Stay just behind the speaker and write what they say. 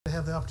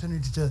have the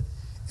opportunity to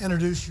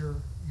introduce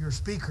your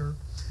speaker.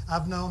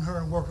 I've known her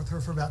and worked with her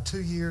for about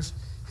 2 years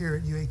here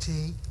at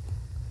UAT.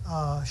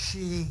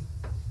 She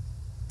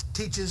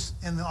teaches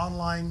in the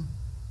online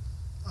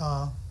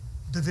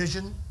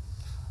division,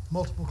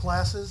 multiple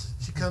classes.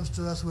 She comes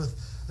to us with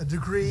a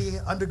degree,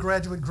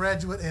 undergraduate,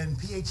 graduate, and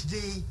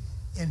PhD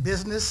in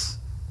business.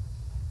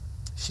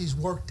 She's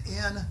worked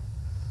in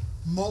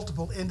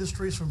multiple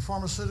industries from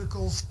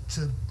pharmaceuticals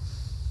to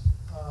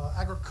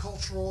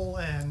agricultural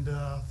and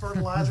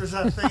fertilizers,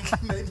 I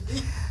think,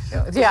 maybe.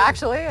 Yeah,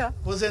 actually, yeah.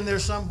 Was in there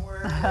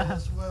somewhere,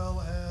 as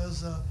well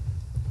as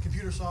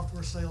computer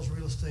software sales,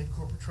 real estate,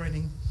 corporate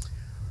training.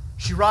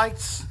 She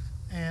writes,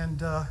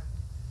 and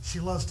she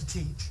loves to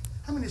teach.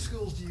 How many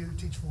schools do you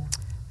teach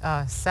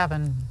for?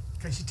 7.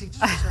 Okay, she teaches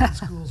for 7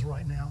 schools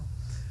right now.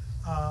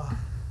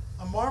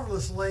 A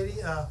marvelous lady.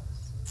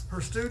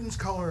 Her students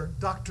call her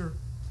Dr.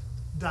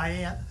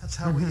 Diane. That's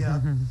how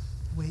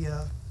we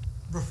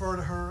refer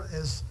to her,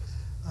 as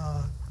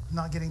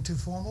not getting too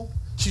formal.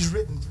 She's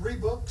written 3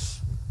 books,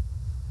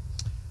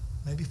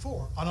 maybe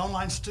 4, an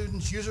online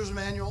student's user's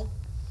manual,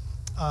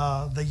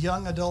 The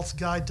Young Adult's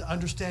Guide to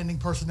Understanding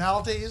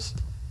Personalities,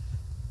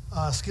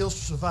 Skills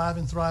to Survive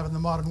and Thrive in the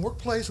Modern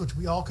Workplace, which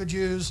we all could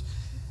use,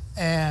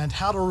 and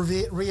How to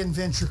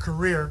Reinvent Your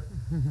Career,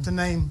 to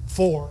name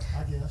 4,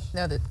 I guess.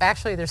 No,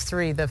 actually there's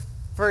 3. The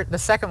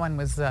second one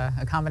was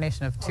a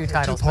combination of 2 Okay,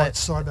 titles, 2 parts. but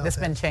Sorry about it's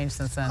that. been changed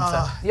since then,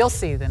 so you'll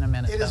see it in a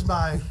minute. It is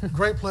my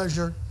great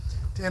pleasure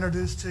to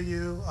introduce to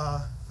you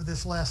for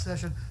this last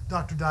session,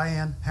 Dr.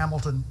 Diane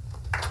Hamilton.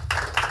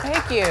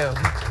 Thank you.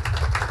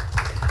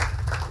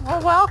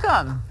 Well,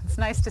 welcome. It's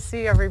nice to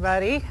see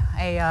everybody.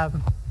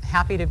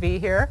 Happy to be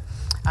here.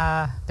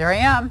 There I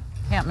am.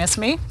 Can't miss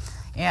me.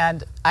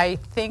 And I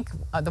think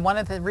one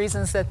of the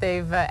reasons that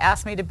they've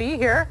asked me to be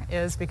here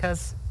is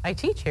because I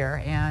teach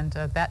here, and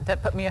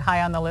that put me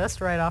high on the list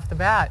right off the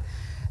bat.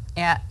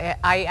 And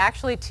I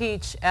actually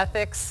teach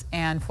ethics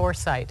and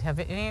foresight. Have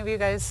any of you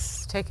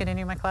guys taken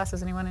any of my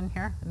classes? Anyone in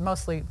here?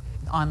 Mostly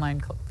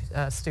online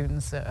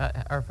students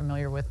are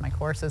familiar with my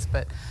courses,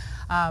 but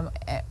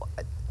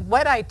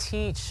what I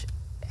teach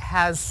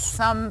has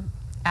some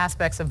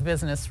aspects of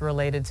business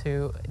related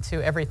to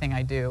everything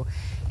I do.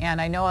 And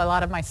I know a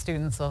lot of my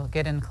students will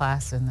get in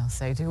class and they'll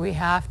say, do we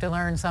have to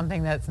learn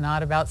something that's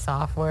not about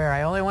software?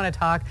 I only want to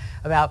talk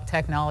about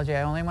technology.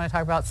 I only want to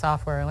talk about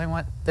software. I only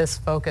want this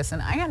focus. And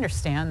I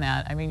understand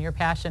that. I mean, your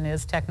passion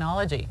is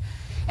technology.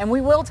 And we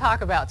will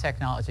talk about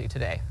technology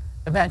today,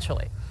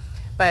 eventually.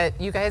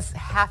 But you guys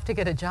have to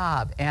get a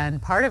job.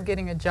 And part of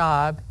getting a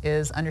job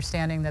is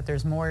understanding that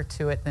there's more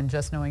to it than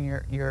just knowing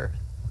your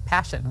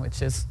passion,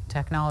 which is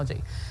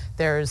technology.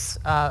 There's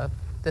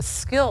the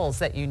skills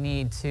that you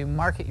need to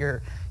market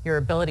your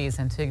abilities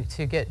and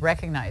to get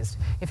recognized.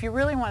 If you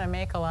really want to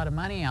make a lot of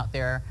money out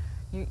there,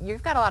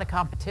 you've got a lot of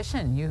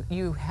competition.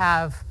 You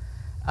have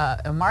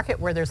a market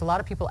where there's a lot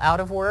of people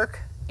out of work,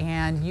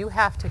 and you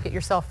have to get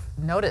yourself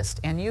noticed.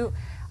 And you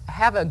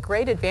have a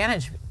great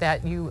advantage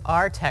that you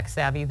are tech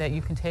savvy, that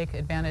you can take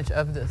advantage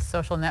of the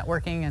social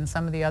networking and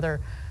some of the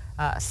other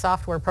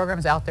software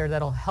programs out there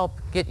that'll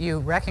help get you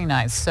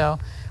recognized. So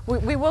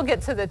we will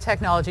get to the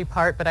technology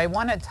part, but I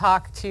want to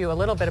talk to you a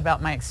little bit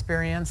about my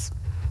experience.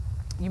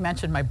 You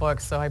mentioned my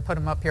books, so I put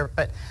them up here,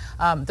 but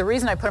the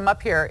reason I put them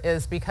up here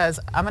is because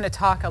I'm going to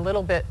talk a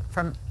little bit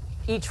from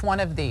each one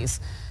of these.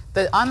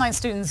 The Online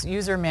Student's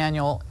User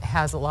Manual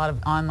has a lot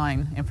of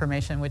online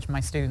information, which my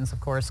students,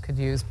 of course, could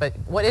use, but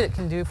what it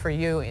can do for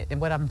you,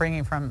 and what I'm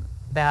bringing from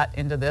that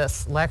into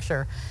this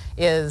lecture,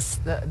 is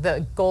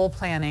the goal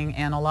planning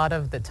and a lot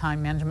of the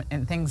time management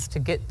and things to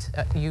get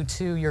you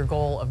to your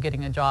goal of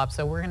getting a job.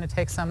 So we're going to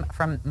take some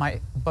from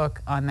my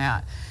book on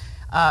that.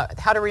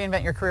 How to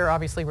Reinvent Your Career,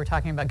 obviously we're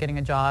talking about getting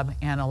a job,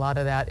 and a lot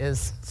of that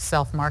is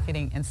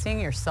self-marketing and seeing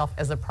yourself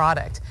as a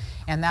product.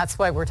 And that's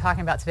what we're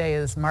talking about today,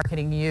 is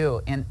marketing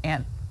you. And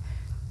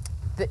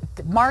the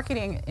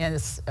marketing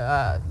is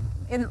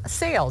in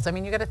sales. I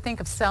mean, you got to think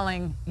of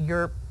selling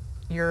your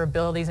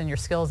abilities and your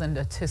skills,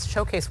 and to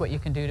showcase what you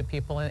can do to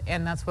people,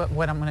 and that's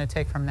what I'm going to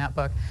take from that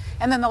book.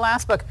 And then the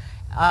last book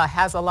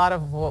has a lot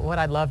of what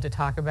I'd love to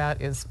talk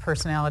about is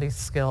personality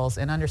skills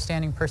and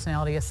understanding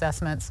personality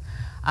assessments.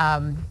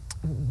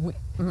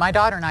 My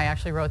daughter and I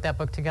actually wrote that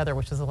book together,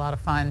 which is a lot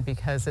of fun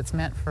because it's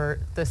meant for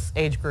this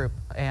age group,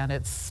 and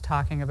it's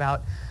talking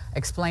about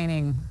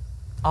explaining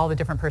all the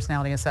different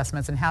personality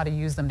assessments and how to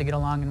use them to get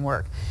along and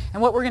work.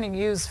 And what we're going to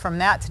use from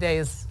that today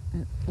is,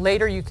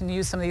 later you can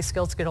use some of these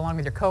skills to get along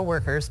with your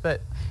coworkers,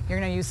 but you're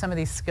going to use some of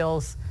these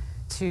skills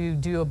to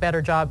do a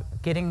better job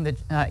getting the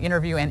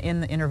interview and in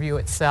the interview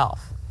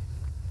itself.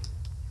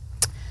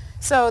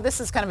 So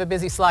this is kind of a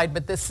busy slide,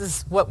 but this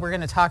is what we're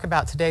going to talk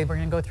about today. We're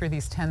going to go through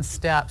these 10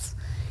 steps.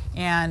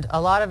 And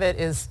a lot of it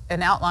is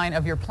an outline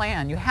of your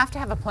plan. You have to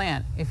have a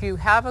plan. If you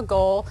have a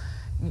goal,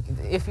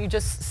 if you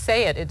just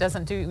say it, it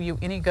doesn't do you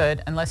any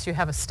good unless you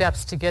have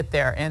steps to get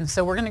there. And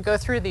so we're going to go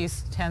through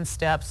these 10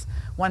 steps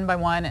one by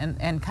one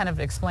and kind of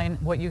explain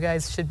what you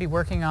guys should be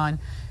working on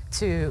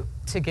to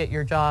get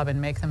your job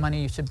and make the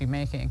money you should be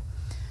making.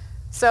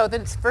 So the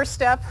first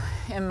step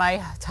in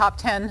my top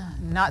 10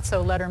 not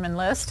so Letterman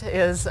list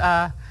is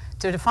to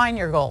define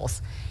your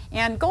goals.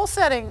 And goal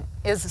setting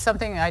is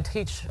something I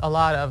teach a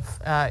lot of.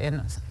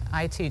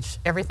 I teach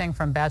everything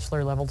from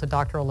bachelor level to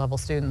doctoral level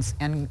students,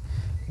 and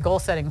goal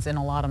setting's in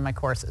a lot of my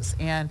courses.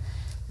 And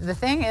the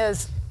thing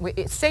is,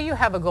 say you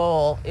have a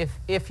goal,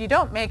 if you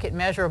don't make it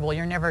measurable,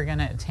 you're never going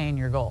to attain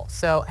your goal.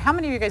 So how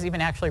many of you guys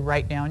even actually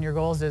write down your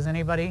goals? Does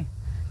anybody?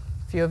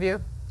 A few of you?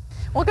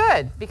 Well,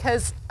 good,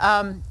 because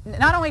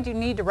not only do you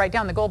need to write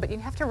down the goal, but you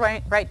have to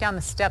write down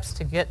the steps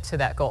to get to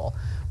that goal.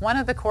 One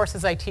of the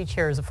courses I teach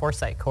here is a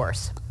foresight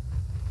course.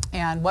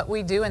 And what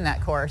we do in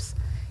that course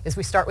is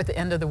we start with the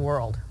end of the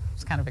world.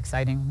 It's kind of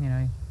exciting, you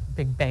know,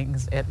 big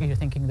bangs, you're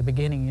thinking the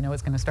beginning, you know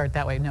it's going to start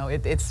that way. No,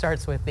 it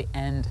starts with the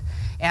end.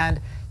 And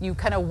you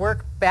kind of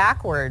work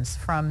backwards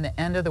from the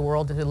end of the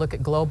world to look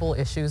at global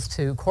issues,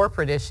 to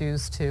corporate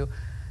issues, to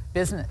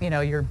business, you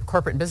know, your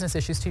corporate and business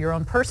issues, to your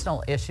own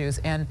personal issues.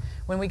 And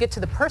when we get to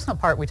the personal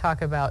part, we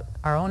talk about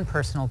our own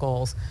personal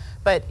goals.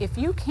 But if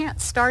you can't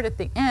start at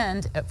the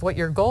end of what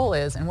your goal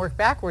is and work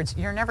backwards,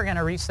 you're never going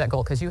to reach that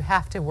goal, because you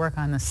have to work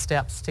on the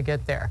steps to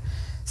get there.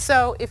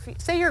 So if,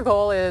 say your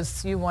goal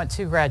is you want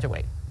to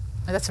graduate.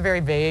 That's very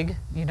vague.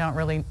 You don't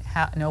really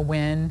know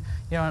when.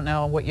 You don't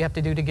know what you have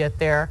to do to get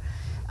there.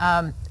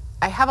 I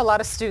have a lot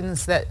of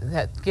students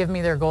that give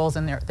me their goals,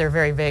 and they're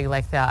very vague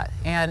like that.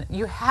 And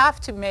you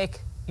have to make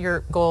your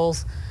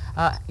goals.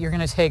 You're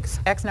going to take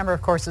X number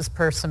of courses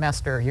per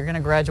semester. You're going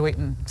to graduate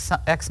in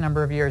X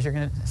number of years. You're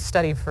going to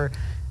study for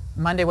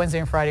Monday, Wednesday,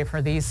 and Friday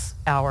for these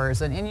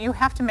hours. And you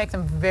have to make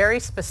them very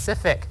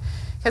specific,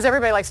 because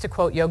everybody likes to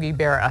quote Yogi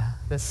Berra,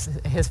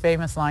 his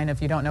famous line,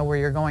 if you don't know where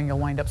you're going, you'll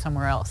wind up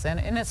somewhere else.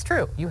 And it's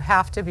true. You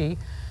have to be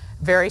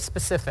very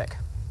specific.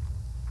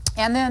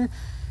 And then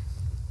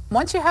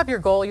once you have your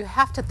goal, you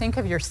have to think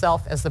of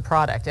yourself as the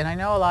product. And I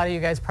know a lot of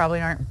you guys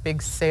probably aren't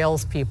big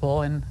sales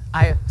people, and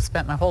I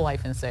spent my whole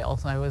life in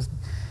sales.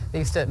 They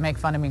used to make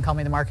fun of me and call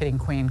me the marketing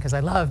queen, because I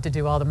love to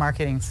do all the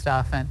marketing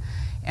stuff. So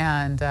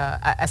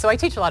I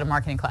teach a lot of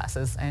marketing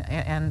classes,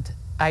 and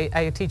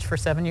I teach for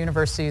 7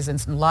 universities,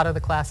 and a lot of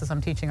the classes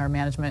I'm teaching are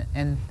management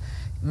and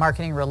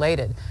marketing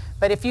related.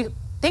 But if you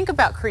think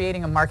about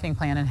creating a marketing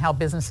plan and how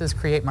businesses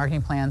create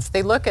marketing plans,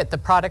 they look at the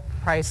product,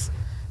 price,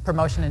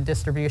 promotion, and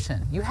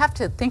distribution. You have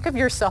to think of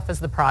yourself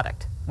as the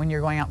product when you're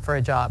going out for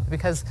a job,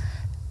 because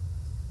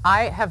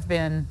I have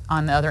been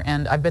on the other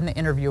end. I've been the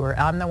interviewer.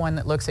 I'm the one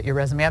that looks at your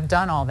resume. I've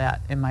done all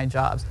that in my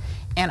jobs.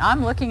 And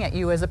I'm looking at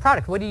you as a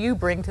product. What do you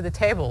bring to the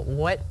table?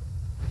 What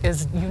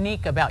is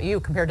unique about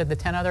you compared to the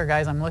 10 other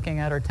guys I'm looking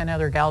at, or 10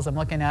 other gals I'm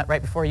looking at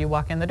right before you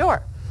walk in the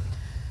door?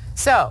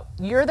 So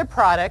you're the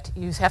product.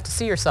 You have to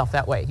see yourself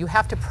that way. You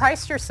have to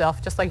price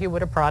yourself just like you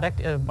would a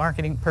product. A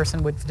marketing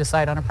person would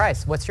decide on a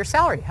price. What's your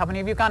salary? How many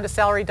of you have gone to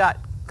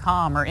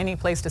salary.com or any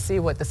place to see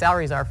what the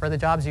salaries are for the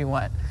jobs you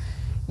want?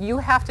 You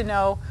have to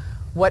know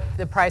what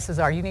the prices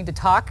are. You need to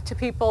talk to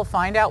people,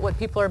 find out what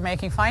people are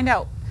making, find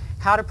out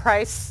how to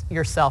price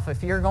yourself.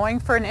 If you're going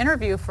for an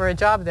interview for a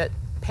job that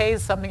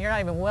pays something you're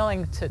not even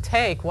willing to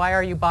take, why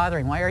are you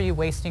bothering? Why are you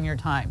wasting your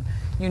time?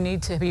 You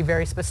need to be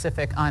very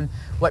specific on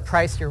what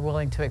price you're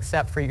willing to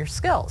accept for your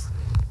skills.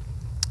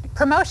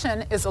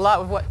 Promotion is a lot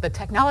of what the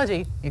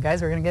technology, you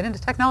guys are going to get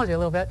into technology a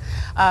little bit,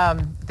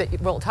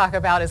 that we'll talk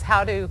about, is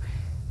how to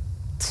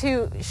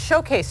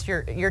showcase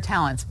your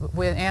talents.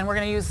 And we're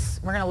going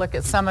to look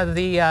at some of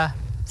the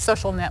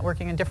social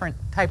networking and different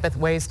type of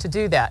ways to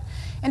do that.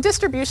 And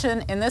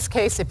distribution, in this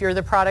case, if you're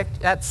the product,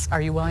 that's, are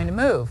you willing to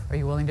move? Are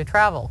you willing to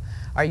travel?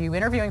 Are you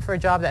interviewing for a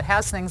job that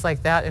has things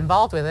like that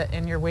involved with it,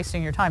 and you're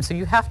wasting your time? So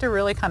you have to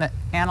really kind of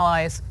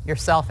analyze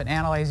yourself and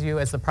analyze you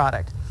as the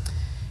product.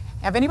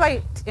 Have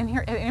anybody in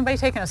here, anybody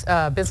taken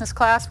a business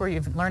class where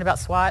you've learned about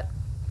SWOT?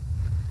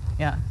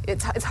 Yeah,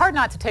 it's hard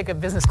not to take a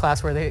business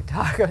class where they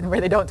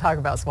don't talk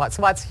about SWOT.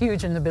 SWOT's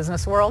huge in the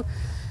business world.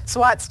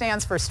 SWOT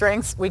stands for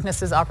strengths,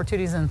 weaknesses,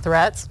 opportunities, and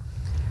threats.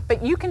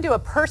 But you can do a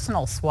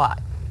personal SWOT,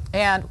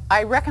 and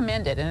I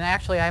recommend it. And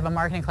actually, I have a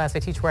marketing class I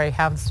teach where I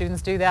have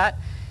students do that.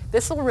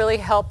 This will really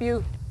help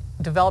you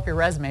develop your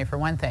resume, for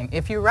one thing.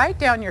 If you write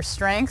down your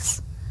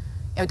strengths,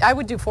 I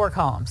would do 4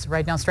 columns.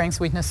 Write down strengths,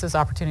 weaknesses,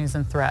 opportunities,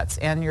 and threats.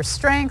 And your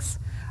strengths,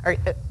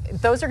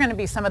 those are going to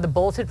be some of the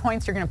bulleted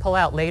points you're going to pull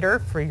out later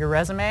for your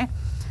resume.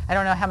 I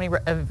don't know how many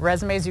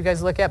resumes you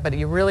guys look at, but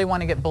you really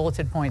want to get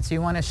bulleted points.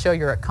 You want to show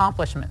your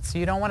accomplishments.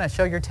 You don't want to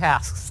show your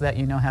tasks that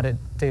you know how to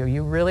do.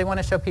 You really want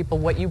to show people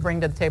what you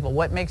bring to the table,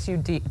 what makes you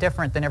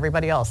different than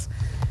everybody else.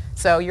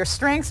 So your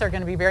strengths are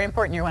going to be very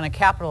important. You want to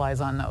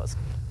capitalize on those.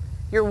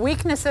 Your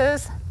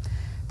weaknesses,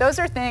 those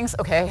are things,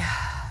 okay,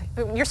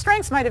 your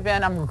strengths might have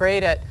been, I'm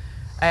great at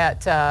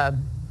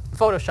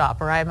Photoshop,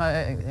 or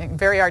I'm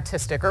very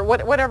artistic, or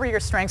whatever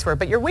your strengths were.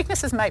 But your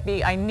weaknesses might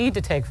be, I need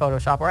to take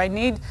Photoshop, or I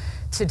need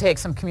to take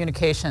some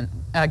communication,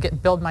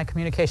 build my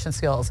communication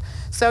skills.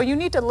 So you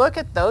need to look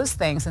at those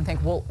things and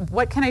think, well,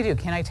 what can I do?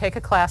 Can I take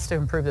a class to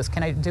improve this?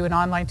 Can I do an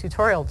online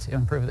tutorial to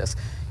improve this?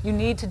 You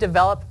need to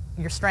develop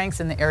your strengths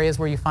in the areas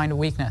where you find a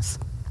weakness.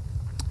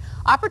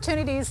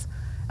 Opportunities,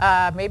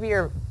 maybe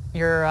you're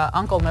your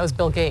uncle knows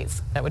Bill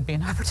Gates. That would be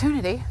an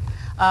opportunity.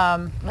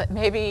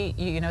 Maybe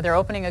they're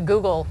opening a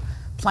Google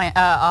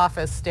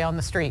office down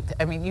the street.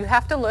 I mean, you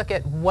have to look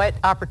at what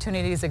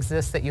opportunities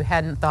exist that you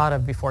hadn't thought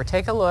of before.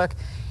 Take a look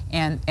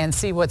and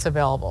see what's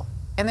available.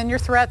 And then your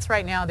threats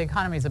right now, the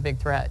economy is a big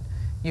threat.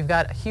 You've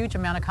got a huge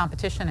amount of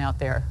competition out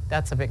there.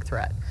 That's a big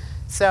threat.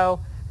 So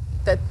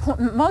the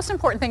most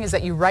important thing is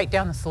that you write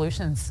down the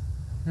solutions,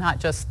 not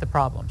just the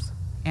problems.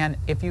 And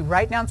if you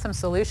write down some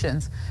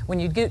solutions, when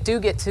you do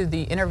get to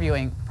the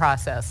interviewing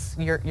process,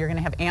 you're going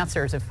to have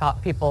answers if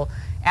people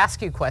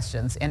ask you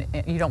questions, and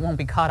you won't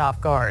be caught off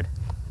guard.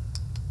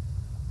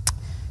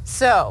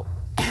 So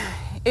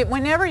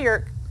whenever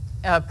you're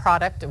a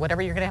product,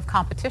 whatever, you're going to have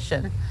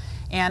competition.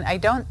 And I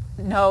don't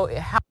know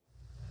how...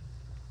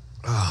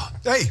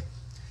 Hey!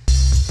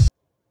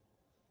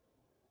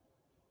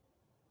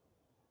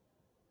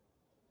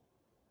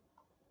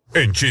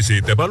 En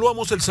Cheez-It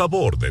evaluamos el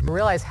sabor de...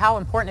 Realize how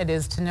important it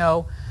is to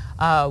know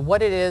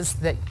what it is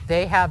that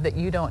they have that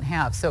you don't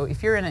have. So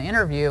if you're in an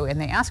interview and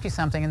they ask you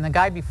something and the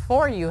guy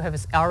before you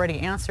has already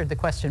answered the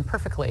question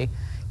perfectly,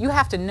 you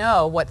have to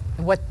know what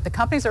the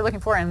companies are looking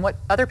for and what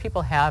other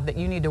people have that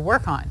you need to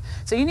work on.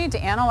 So you need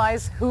to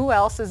analyze who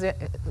else is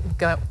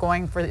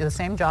going for the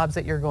same jobs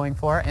that you're going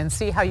for and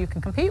see how you can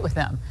compete with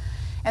them.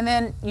 And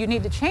then you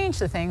need to change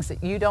the things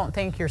that you don't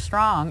think you're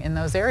strong in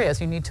those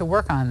areas. You need to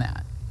work on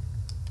that.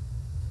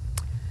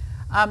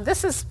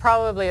 This is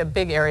probably a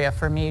big area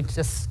for me.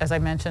 Just as I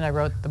mentioned, I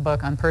wrote the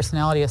book on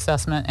personality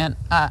assessment, and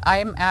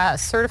I'm a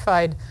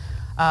certified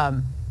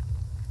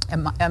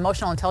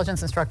emotional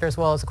intelligence instructor as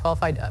well as a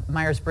qualified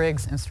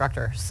Myers-Briggs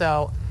instructor.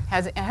 So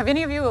have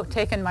any of you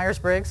taken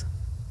Myers-Briggs?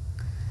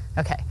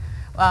 Okay.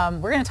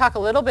 We're going to talk a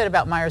little bit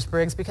about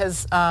Myers-Briggs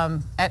because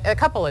a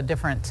couple of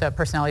different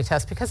personality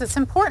tests, because it's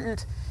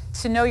important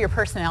to know your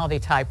personality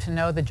type, to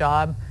know the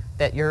job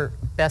that you're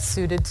best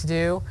suited to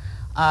do.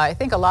 I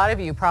think a lot of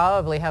you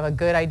probably have a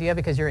good idea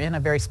because you're in a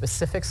very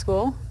specific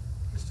school.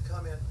 Just to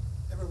comment,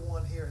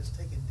 everyone here has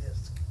taken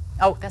DISC.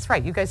 Oh, that's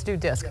right. You guys do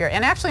DISC here.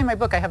 And actually in my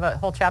book I have a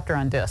whole chapter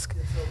on DISC.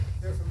 Yeah, so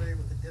they're familiar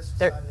with the DISC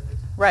side of it.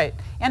 Right.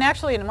 And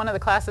actually in one of the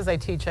classes I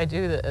teach, I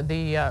do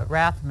the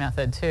RATH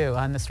method too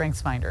on the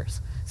strengths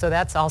finders. So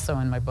that's also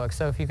in my book.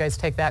 So if you guys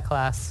take that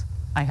class,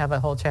 I have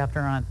a whole chapter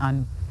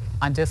on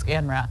DISC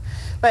and RATH.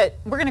 But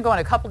we're going to go on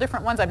a couple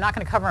different ones. I'm not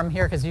going to cover them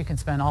here because you can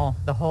spend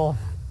the whole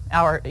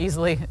hour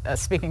easily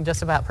speaking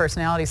just about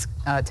personality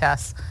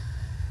tests.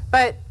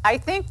 But I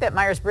think that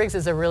Myers-Briggs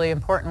is a really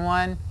important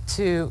one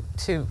to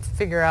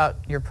figure out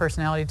your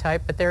personality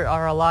type, but there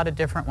are a lot of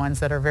different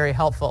ones that are very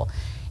helpful.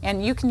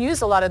 And you can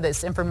use a lot of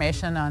this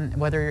information on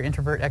whether you're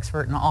introvert,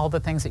 extrovert, and all the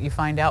things that you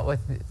find out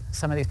with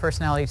some of these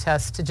personality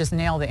tests to just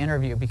nail the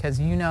interview, because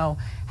you know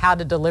how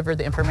to deliver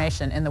the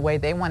information in the way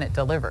they want it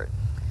delivered.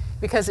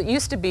 Because it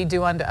used to be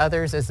do unto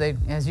others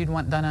as you'd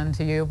want done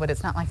unto you, but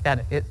it's not like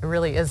that. It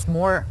really is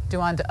more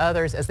do unto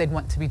others as they'd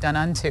want to be done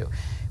unto.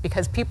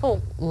 Because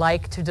people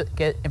like to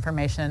get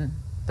information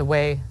the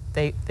way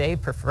they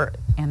prefer it,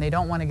 and they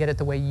don't want to get it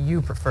the way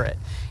you prefer it.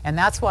 And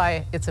that's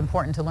why it's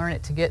important to learn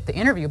it to get the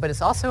interview, but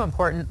it's also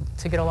important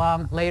to get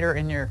along later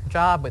in your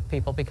job with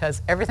people,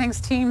 because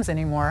everything's teams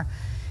anymore.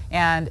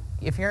 And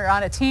if you're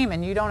on a team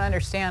and you don't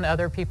understand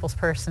other people's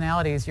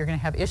personalities, you're going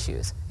to have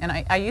issues. And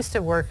I used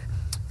to work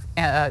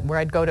where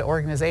I'd go to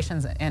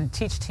organizations and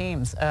teach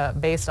teams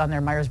based on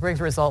their Myers-Briggs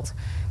results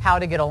how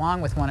to get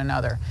along with one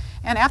another.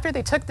 And after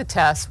they took the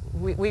test,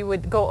 we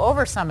would go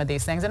over some of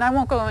these things. And I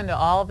won't go into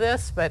all of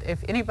this, but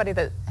if anybody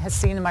that has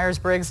seen the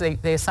Myers-Briggs,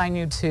 they assign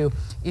you to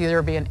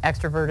either be an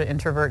extrovert or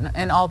introvert,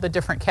 and all the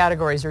different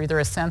categories. You're either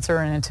a sensor,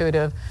 an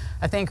intuitive,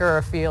 a thinker or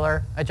a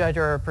feeler, a judger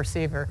or a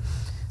perceiver.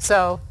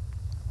 So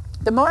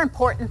the more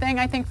important thing,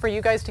 I think, for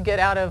you guys to get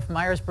out of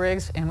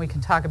Myers-Briggs, and we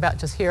can talk about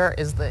just here,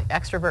 is the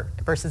extrovert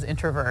versus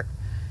introvert.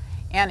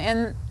 And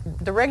in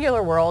the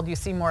regular world, you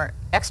see more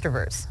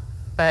extroverts.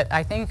 But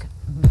I think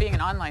being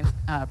an online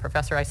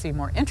professor, I see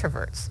more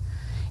introverts.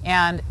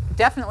 And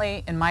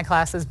definitely in my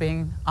classes,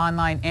 being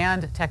online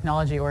and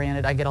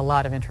technology-oriented, I get a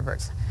lot of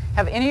introverts.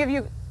 Have any of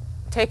you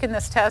taken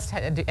this test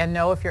and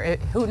know if you're,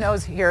 who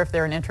knows here if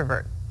they're an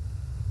introvert?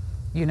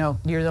 You know,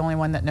 you're the only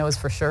one that knows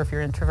for sure if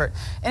you're an introvert.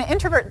 An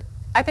introvert,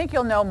 I think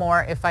you'll know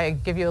more if I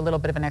give you a little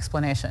bit of an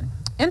explanation.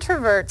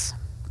 Introverts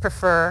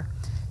prefer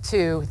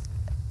to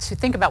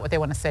think about what they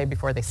want to say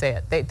before they say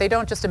it. They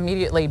don't just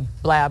immediately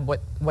blab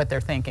what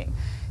they're thinking.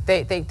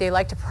 They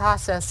like to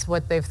process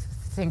what they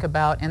think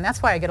about, and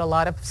that's why I get a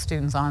lot of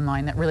students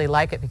online that really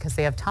like it, because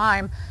they have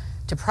time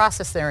to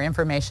process their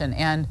information,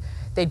 and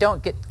they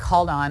don't get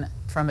called on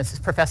from a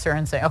professor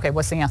and say, okay,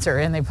 what's the answer?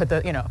 And they put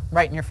the,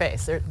 right in your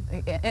face.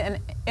 An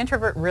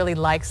introvert really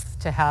likes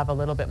to have a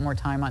little bit more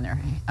time on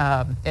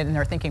in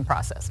their thinking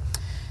process.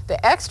 The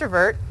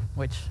extrovert,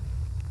 which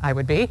I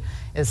would be,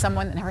 is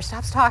someone that never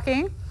stops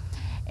talking,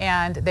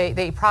 and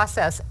they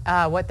process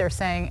what they're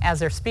saying as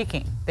they're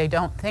speaking. They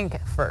don't think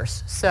at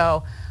first.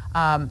 So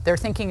their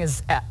thinking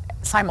is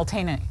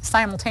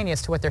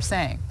simultaneous to what they're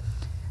saying.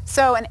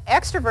 So an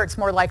extrovert's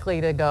more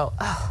likely to go,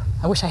 oh,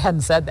 I wish I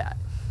hadn't said that.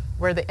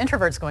 Where the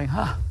introvert's going,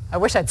 oh, I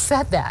wish I'd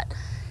said that.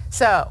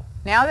 So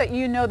now that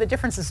you know the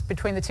differences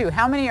between the two,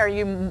 how many are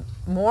you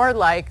more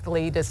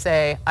likely to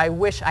say, I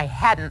wish I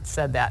hadn't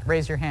said that?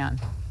 Raise your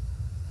hand.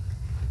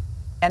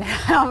 And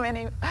how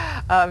many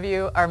of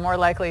you are more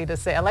likely to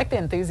say, I like the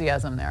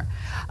enthusiasm there.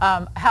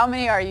 How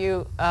many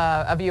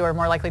of you are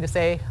more likely to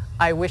say,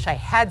 I wish I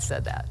had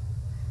said that?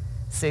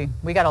 See,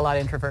 we got a lot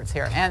of introverts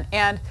here.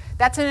 And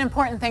that's an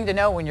important thing to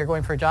know when you're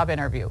going for a job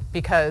interview,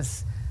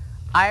 because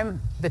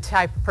I'm the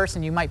type of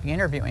person you might be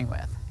interviewing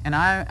with. And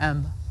I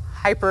am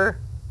hyper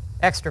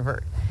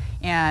extrovert.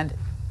 And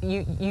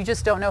you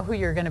just don't know who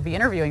you're going to be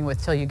interviewing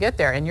with till you get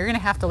there. And you're going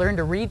to have to learn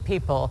to read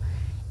people.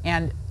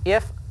 And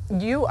if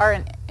you are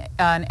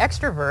an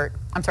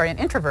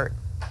introvert,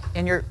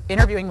 and you're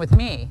interviewing with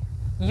me,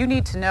 you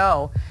need to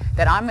know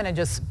that I'm going to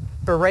just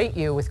berate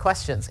you with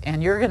questions,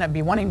 and you're going to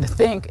be wanting to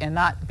think and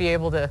not be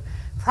able to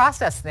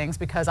process things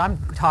because I'm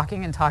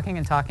talking and talking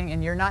and talking,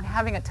 and you're not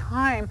having a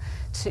time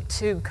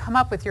to come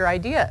up with your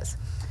ideas.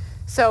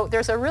 So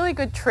there's a really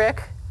good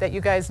trick that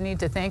you guys need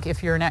to think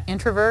if you're an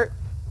introvert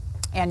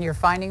and you're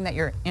finding that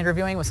you're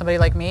interviewing with somebody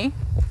like me.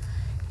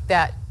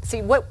 That,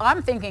 see, what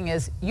I'm thinking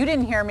is, you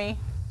didn't hear me,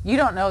 you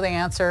don't know the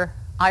answer,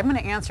 I'm going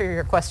to answer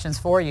your questions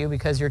for you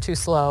because you're too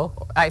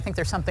slow. I think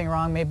there's something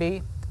wrong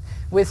maybe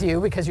with you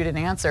because you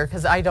didn't answer,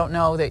 because I don't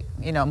know that,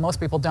 most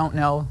people don't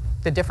know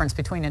the difference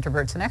between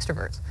introverts and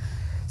extroverts.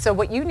 So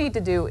what you need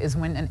to do is,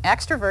 when an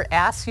extrovert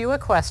asks you a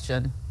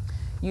question,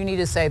 you need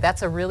to say,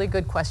 that's a really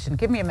good question.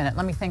 Give me a minute,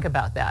 let me think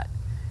about that.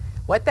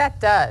 What that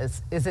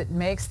does is it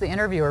makes the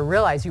interviewer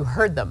realize you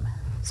heard them,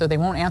 so they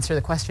won't answer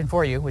the question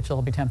for you, which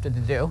they'll be tempted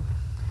to do.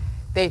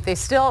 They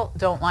still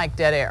don't like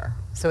dead air,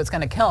 so it's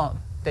going to kill them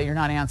that you're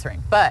not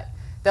answering. But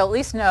they'll at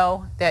least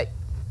know that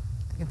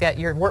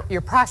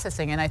you're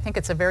processing, and I think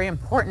it's a very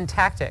important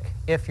tactic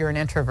if you're an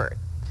introvert.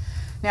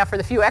 Now, for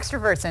the few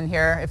extroverts in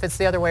here, if it's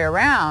the other way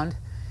around,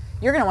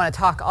 you're going to want to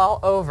talk all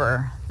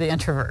over the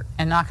introvert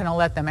and not going to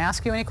let them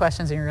ask you any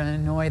questions, and you're going to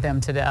annoy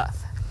them to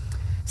death.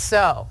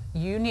 So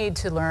you need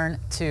to learn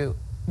to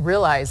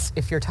realize,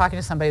 if you're talking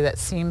to somebody that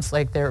seems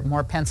like they're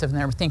more pensive and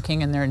they're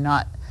thinking and they're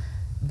not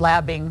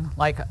blabbing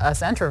like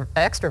us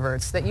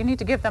extroverts, that you need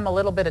to give them a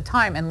little bit of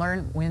time and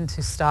learn when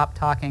to stop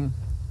talking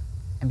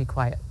and be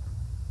quiet.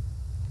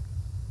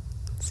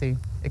 See,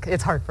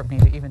 it's hard for me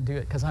to even do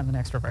it because I'm an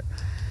extrovert.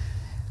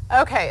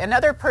 Okay,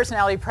 another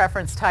personality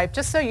preference type,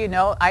 just so you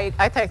know, I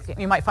think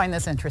you might find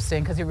this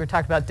interesting because we were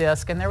talking about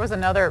DISC, and there was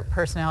another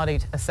personality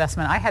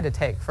assessment I had to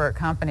take for a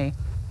company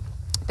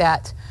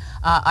that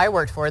I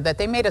worked for, that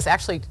they made us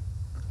actually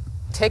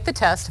take the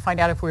test to find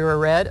out if we were a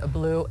red, a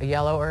blue, a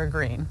yellow, or a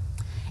green.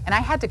 And I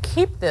had to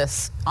keep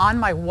this on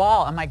my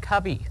wall, on my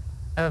cubby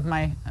of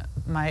my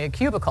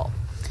cubicle.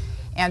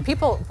 And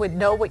people would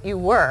know what you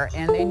were,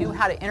 and they knew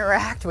how to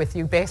interact with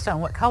you based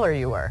on what color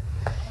you were.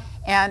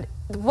 And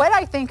what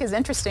I think is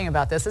interesting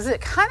about this is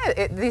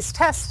these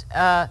tests,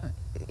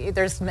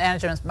 there's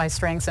management by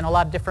strengths and a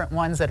lot of different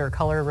ones that are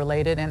color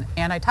related, and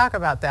I talk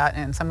about that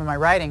in some of my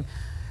writing.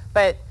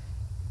 But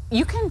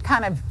you can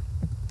kind of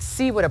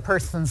see what a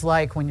person's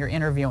like when you're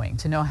interviewing,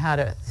 to know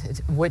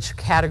which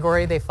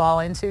category they fall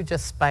into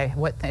just by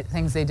what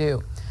things they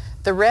do.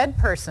 The red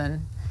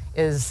person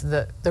is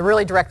the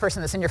really direct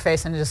person that's in your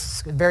face and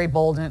just very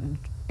bold and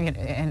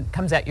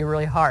comes at you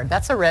really hard.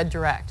 That's a red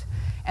direct.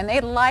 And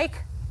they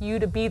like you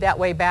to be that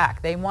way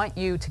back. They want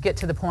you to get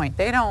to the point.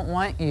 They don't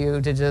want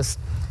you to just,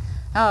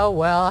 oh,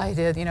 well, I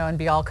did, and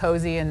be all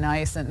cozy and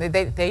nice. And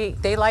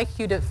they like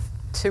you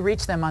to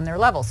reach them on their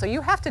level. So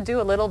you have to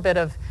do a little bit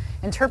of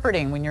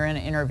interpreting when you're in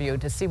an interview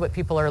to see what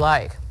people are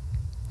like.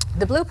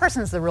 The blue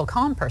person's the real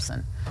calm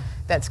person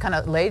that's kind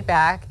of laid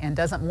back and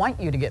doesn't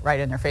want you to get right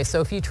in their face. So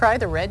if you try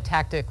the red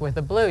tactic with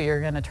the blue, you're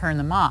going to turn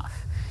them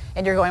off.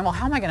 And you're going, well,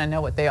 how am I going to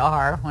know what they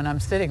are when I'm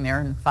sitting there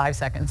in 5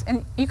 seconds?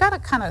 And you got to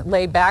kind of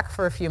lay back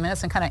for a few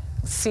minutes and kind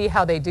of see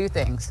how they do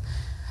things.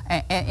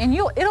 And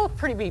it'll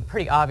be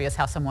pretty obvious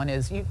how someone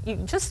is. You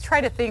just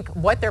try to think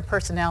what their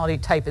personality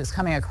type is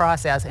coming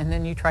across as, and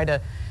then you try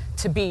to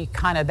be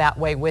kind of that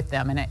way with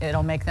them, and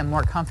it'll make them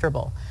more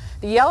comfortable.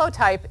 The yellow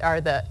type are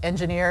the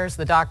engineers,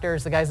 the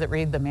doctors, the guys that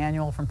read the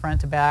manual from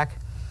front to back.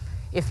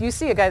 If you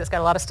see a guy that's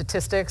got a lot of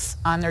statistics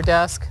on their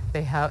desk,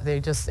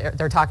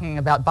 they're talking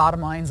about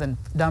bottom lines and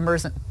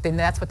numbers, then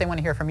that's what they want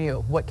to hear from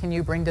you. What can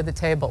you bring to the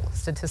table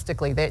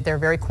statistically? They're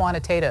very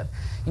quantitative.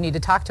 You need to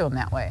talk to them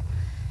that way.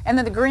 And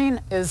then the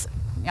green is,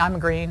 I'm a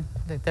green,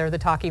 they're the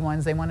talky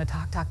ones. They want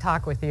to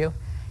talk with you.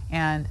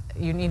 And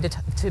you need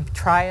to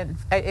try and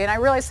I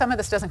realize some of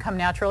this doesn't come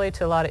naturally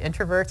to a lot of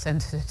introverts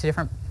and to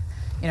different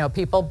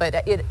people,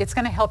 but it's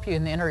going to help you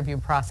in the interview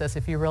process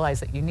if you realize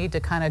that you need to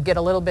kind of get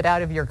a little bit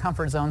out of your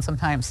comfort zone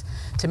sometimes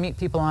to meet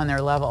people on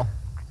their level.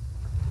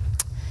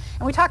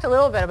 And we talked a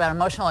little bit about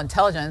emotional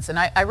intelligence, and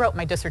I wrote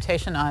my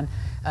dissertation on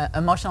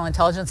emotional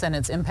intelligence and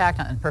its impact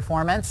on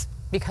performance,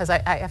 because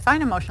I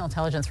find emotional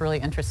intelligence really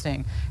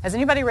interesting. Has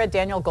anybody read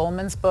Daniel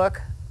Goleman's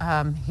book?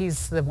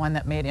 He's the one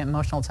that made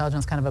emotional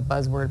intelligence kind of a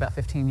buzzword about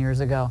 15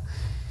 years ago.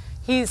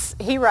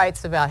 he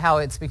writes about how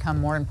it's become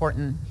more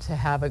important to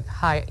have a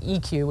high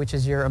EQ, which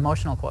is your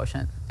emotional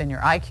quotient, than your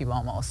IQ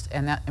almost,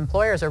 and that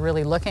employers are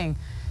really looking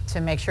to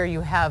make sure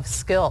you have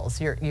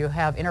skills, you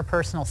have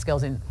interpersonal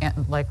skills, and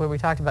like what we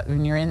talked about,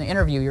 when you're in the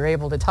interview, you're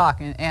able to talk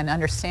and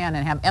understand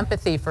and have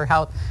empathy for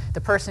how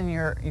the person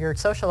you're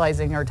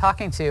socializing or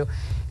talking to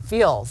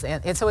feels.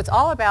 And so it's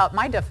all about,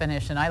 my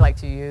definition I like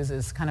to use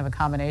is kind of a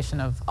combination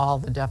of all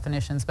the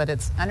definitions, but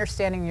it's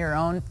understanding your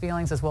own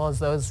feelings as well as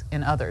those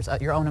in others,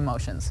 your own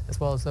emotions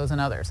as well as those in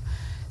others.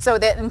 So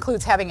that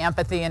includes having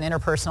empathy and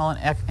interpersonal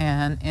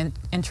and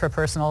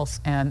intrapersonal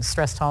and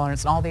stress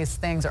tolerance, and all these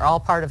things are all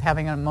part of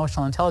having an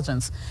emotional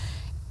intelligence.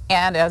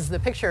 And as the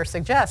picture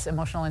suggests,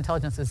 emotional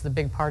intelligence is the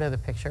big part of the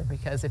picture,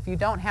 because if you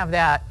don't have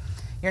that,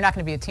 you're not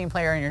going to be a team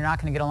player and you're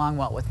not going to get along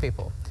well with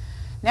people.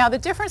 Now, the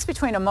difference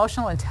between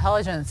emotional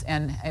intelligence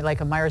and like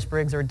a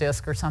Myers-Briggs or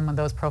DISC or some of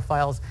those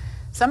profiles,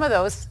 some of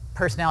those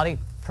personality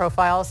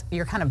profiles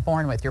you're kind of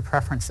born with, your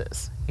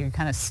preferences. You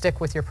kind of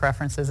stick with your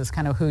preferences as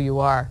kind of who you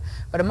are.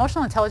 But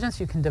emotional intelligence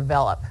you can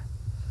develop.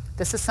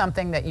 This is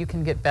something that you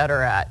can get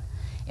better at,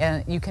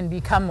 and you can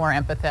become more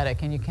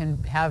empathetic, and you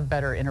can have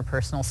better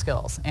interpersonal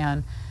skills.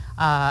 And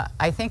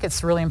I think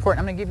it's really important.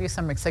 I'm going to give you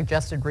some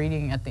suggested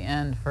reading at the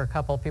end for a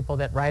couple of people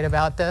that write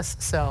about this.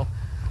 So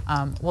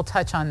we'll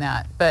touch on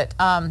that. But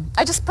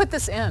I just put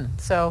this in.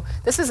 So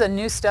this is a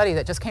new study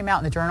that just came out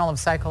in the Journal of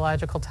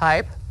Psychological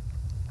Type,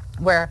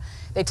 where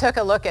they took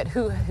a look at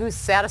who's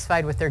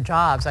satisfied with their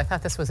jobs. I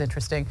thought this was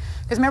interesting.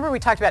 Because remember we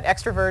talked about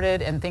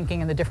extroverted and thinking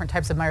and the different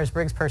types of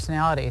Myers-Briggs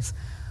personalities.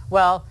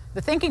 Well,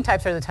 the thinking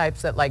types are the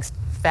types that like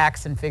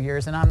facts and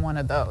figures, and I'm one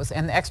of those.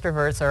 And the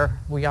extroverts are,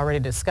 we already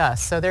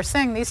discussed. So they're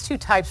saying these two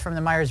types from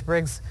the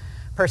Myers-Briggs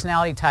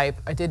personality type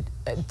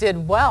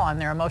did well on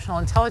their emotional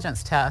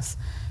intelligence tests.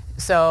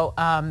 So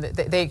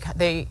they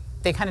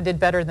kind of did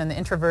better than the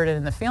introverted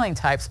and the feeling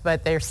types,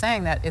 but they're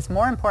saying that it's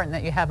more important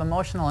that you have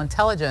emotional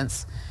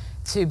intelligence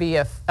to be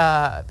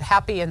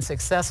happy and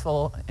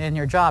successful in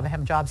your job and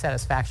have job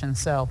satisfaction.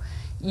 So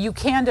you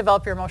can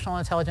develop your emotional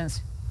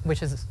intelligence,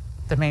 which is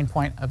the main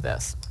point of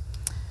this.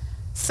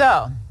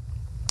 So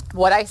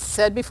what I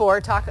said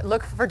before,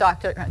 look for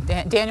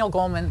Daniel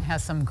Goleman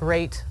has some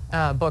great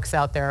books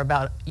out there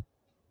about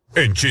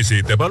En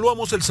Cheez-It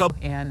evaluamos el sabor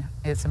and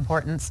its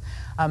importance.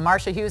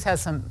 Marcia Hughes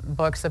has some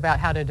books about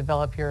how to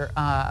develop your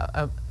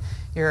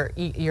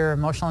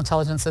emotional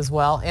intelligence as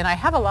well. And I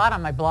have a lot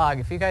on my blog.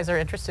 If you guys are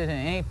interested in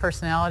any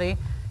personality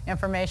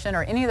information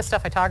or any of the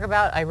stuff I talk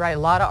about, I write a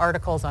lot of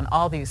articles on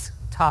all these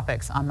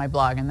topics on my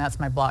blog, and that's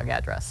my blog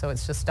address. So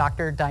it's just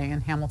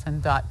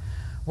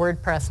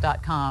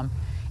drdianehamilton.wordpress.com.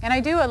 And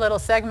I do a little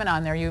segment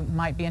on there you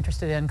might be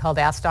interested in called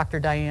Ask Dr.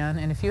 Diane.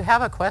 And if you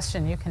have a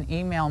question, you can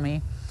email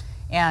me,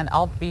 and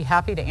I'll be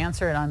happy to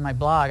answer it on my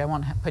blog. I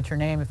won't put your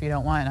name if you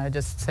don't want. I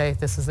just say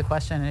this is the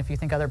question, and if you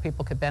think other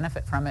people could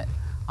benefit from it,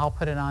 I'll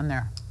put it on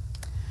there.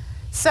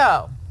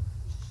 So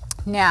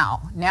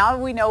now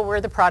we know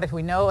we're the product.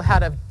 We know how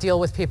to deal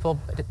with people,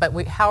 but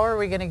how are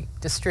we going to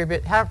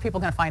distribute? How are people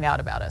going to find out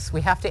about us?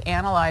 We have to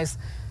analyze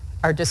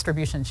our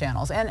distribution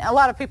channels. And a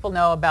lot of people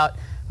know about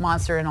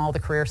Monster and all the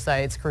career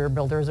sites, career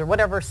builders, or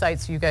whatever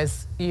sites you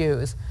guys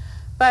use.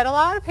 But a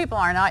lot of people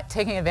are not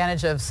taking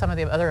advantage of some of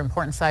the other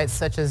important sites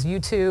such as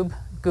YouTube,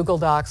 Google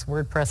Docs,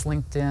 WordPress,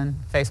 LinkedIn,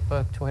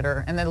 Facebook,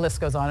 Twitter, and the list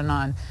goes on and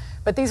on.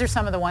 But these are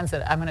some of the ones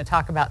that I'm going to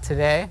talk about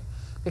today,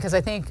 because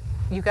I think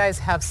you guys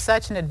have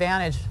such an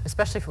advantage,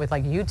 especially with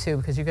like YouTube,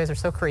 because you guys are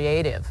so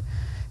creative,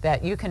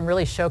 that you can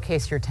really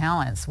showcase your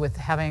talents with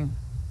having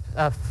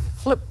a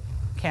flip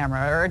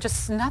camera or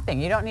just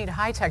nothing. You don't need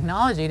high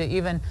technology to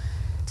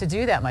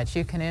do that much.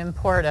 You can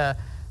import a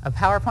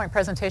PowerPoint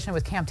presentation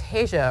with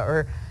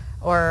Camtasia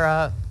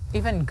or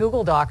even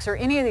Google Docs or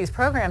any of these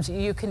programs.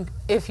 You can,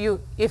 if you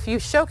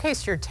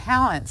showcase your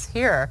talents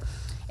here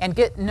and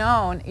get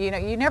known,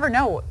 you never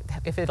know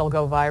if it'll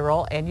go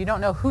viral, and you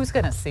don't know who's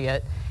going to see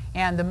it.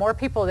 And the more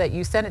people that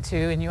you send it to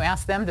and you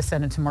ask them to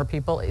send it to more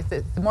people,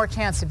 the more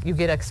chance you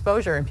get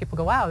exposure and people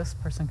go, wow, this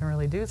person can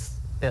really do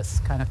this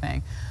kind of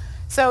thing.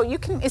 So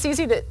it's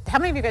easy to, how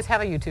many of you guys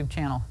have a YouTube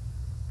channel?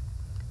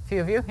 A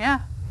few of you,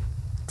 yeah.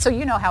 So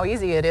you know how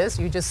easy it is.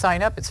 You just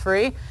sign up, it's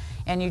free,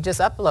 and you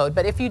just upload.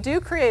 But if you do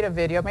create a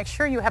video, make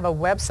sure you have a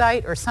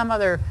website or some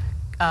other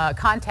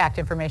contact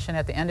information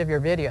at the end of your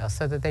video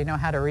so that they know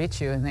how to reach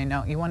you, and they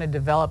know you want to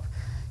develop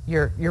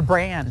your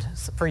brand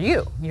for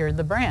you. You're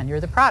the brand, you're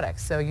the product,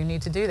 so you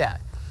need to do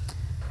that.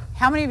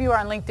 How many of you are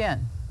on LinkedIn?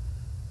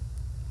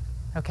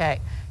 Okay,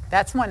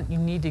 that's one you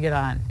need to get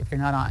on if you're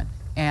not on.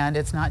 And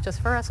it's not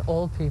just for us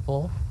old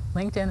people.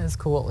 LinkedIn is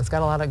cool. It's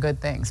got a lot of good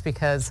things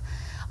because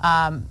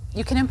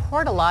you can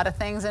import a lot of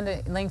things into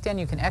LinkedIn.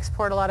 You can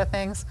export a lot of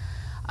things.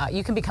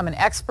 You can become an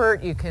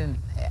expert. You can,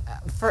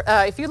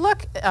 if you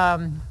look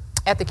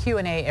at the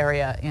Q&A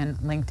area in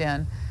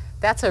LinkedIn,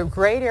 that's a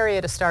great area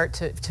to start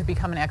to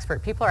become an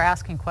expert. People are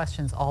asking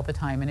questions all the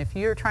time. And if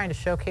you're trying to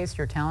showcase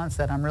your talents,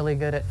 that I'm really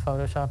good at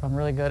Photoshop, I'm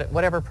really good at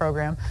whatever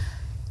program,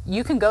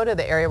 you can go to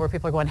the area where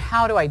people are going,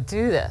 how do I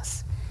do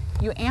this?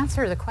 You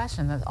answer the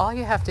question. That's all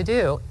you have to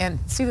do. And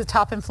see the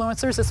top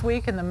influencers this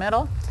week in the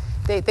middle?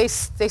 they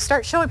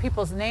start showing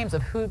people's names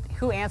of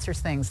who answers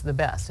things the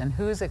best and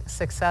who's a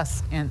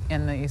success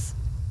in these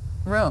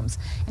rooms.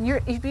 And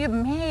you'd be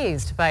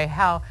amazed by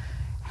how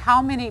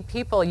many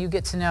people you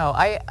get to know.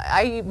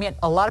 I meet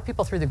a lot of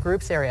people through the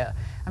groups area.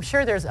 I'm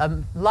sure there's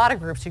a lot of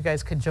groups you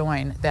guys could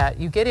join that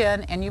you get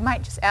in and you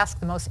might just ask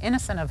the most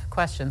innocent of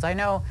questions. I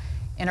know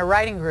in a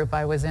writing group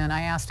I was in,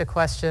 I asked a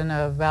question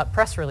about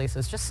press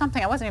releases, just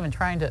something. I wasn't even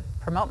trying to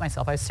promote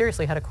myself. I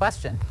seriously had a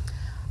question.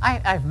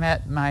 I've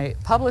met my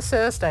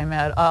publicist, I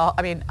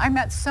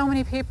met so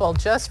many people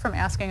just from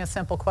asking a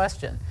simple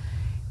question.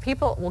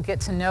 People will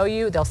get to know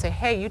you. They'll say,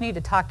 hey, you need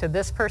to talk to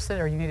this person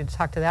or you need to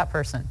talk to that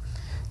person.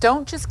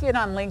 Don't just get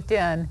on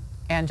LinkedIn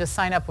and just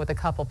sign up with a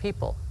couple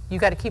people. You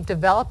got to keep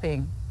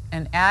developing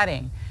and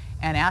adding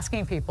and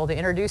asking people to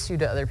introduce you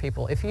to other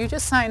people. If you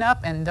just sign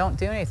up and don't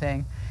do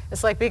anything,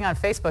 it's like being on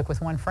Facebook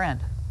with one friend.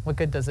 What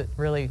good does it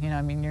really,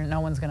 no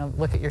one's going to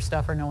look at your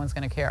stuff or no one's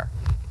going to care.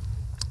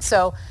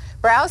 So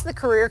browse the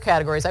career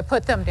categories. I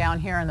put them down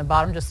here on the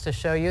bottom just to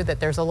show you that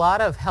there's a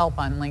lot of help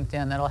on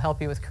LinkedIn that'll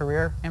help you with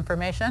career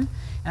information.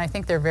 And I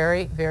think they're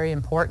very, very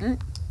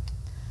important.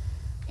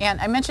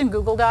 And I mentioned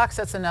Google Docs.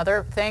 That's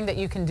another thing that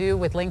you can do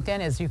with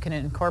LinkedIn is you can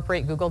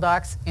incorporate Google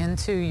Docs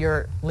into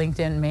your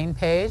LinkedIn main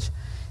page.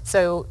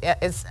 So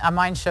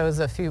mine shows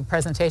a few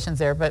presentations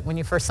there, but when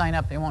you first sign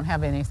up, it won't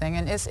have anything.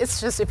 And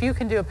it's just, if you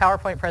can do a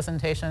PowerPoint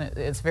presentation,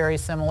 it's very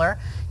similar.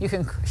 You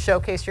can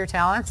showcase your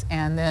talents,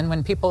 and then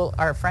when people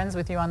are friends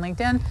with you on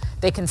LinkedIn,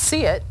 they can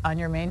see it on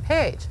your main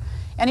page.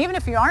 And even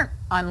if you aren't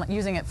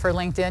using it for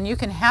LinkedIn, you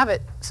can have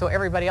it so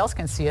everybody else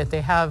can see it.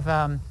 They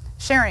have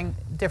sharing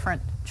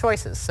different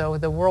choices, so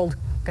the world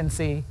can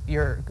see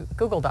your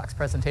Google Docs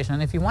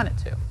presentation if you want it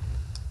to.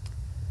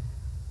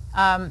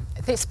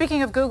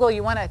 Speaking of Google,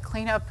 you want to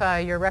clean up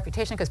your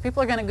reputation because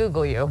people are going to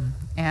Google you.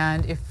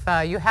 And if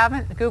you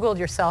haven't Googled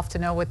yourself to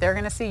know what they're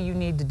going to see, you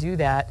need to do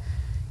that.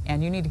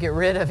 And you need to get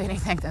rid of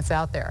anything that's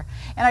out there.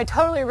 And I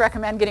totally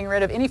recommend getting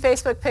rid of any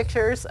Facebook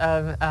pictures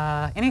of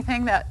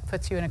anything that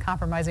puts you in a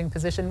compromising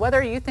position.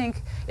 Whether you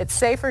think it's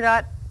safe or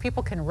not,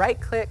 people can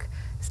right-click,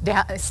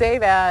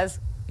 save as,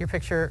 your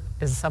picture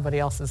is somebody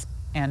else's,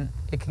 and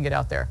it can get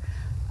out there.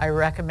 I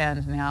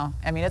recommend now.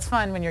 I mean, it's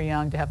fun when you're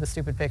young to have the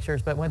stupid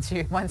pictures, but once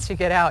you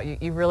get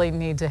out, you really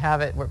need to have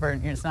it where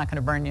it's not going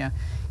to burn you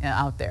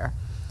out there.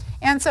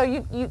 And so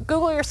you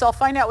Google yourself,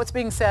 find out what's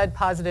being said,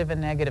 positive and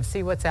negative,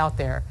 see what's out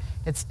there.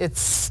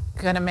 It's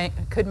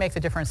could make the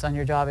difference on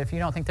your job if you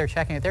don't think they're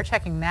checking it. They're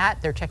checking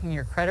that. They're checking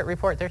your credit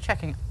report. They're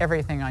checking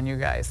everything on you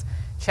guys.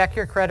 Check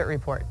your credit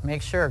report.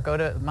 Make sure. Go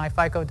to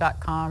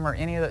myfico.com or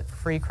any of the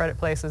free credit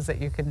places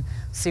that you can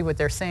see what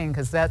they're seeing,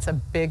 because that's a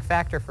big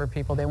factor for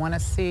people. They want to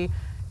see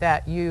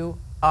that you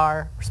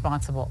are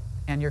responsible,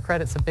 and your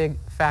credit's a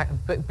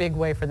big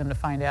way for them to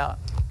find out.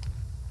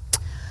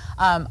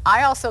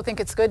 I also think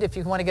it's good if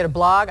you want to get a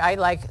blog.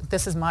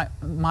 This is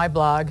my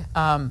blog.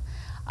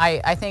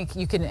 I think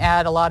you can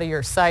add a lot of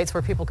your sites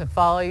where people can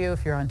follow you.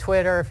 If you're on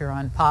Twitter, if you're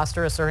on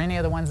Posterous, or any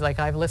of the ones like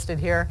I've listed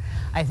here,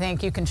 I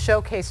think you can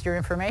showcase your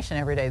information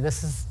every day.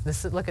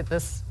 Look at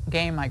this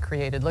game I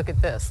created. Look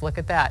at this. Look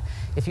at that.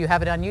 If you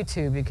have it on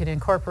YouTube, you can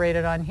incorporate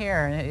it on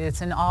here, and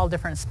it's in all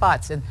different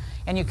spots.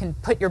 And you can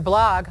put your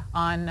blog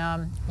on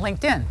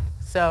LinkedIn.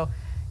 So,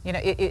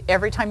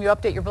 every time you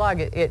update your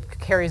blog, it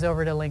carries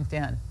over to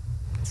LinkedIn.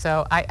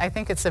 So I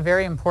think it's a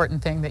very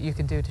important thing that you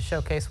can do to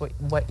showcase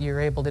what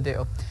you're able to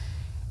do.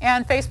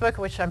 And Facebook,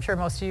 which I'm sure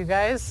most of you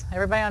guys,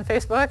 everybody on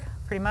Facebook,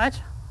 pretty much.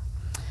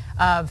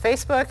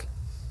 Facebook,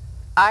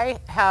 I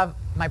have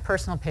my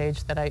personal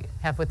page that I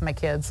have with my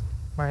kids,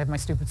 where I have my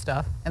stupid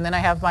stuff, and then I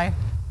have my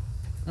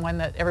one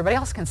that everybody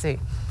else can see.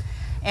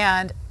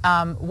 And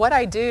what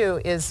I do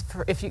is,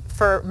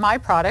 for my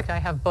product, I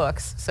have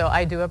books, so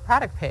I do a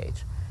product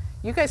page.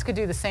 You guys could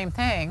do the same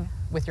thing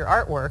with your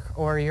artwork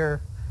or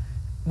your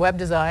web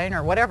design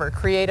or whatever.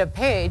 Create a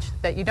page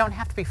that you don't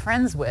have to be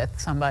friends with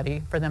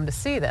somebody for them to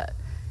see that.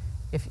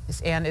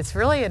 And it's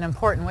really an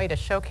important way to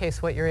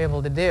showcase what you're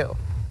able to do,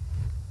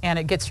 and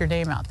it gets your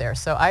name out there.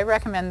 So I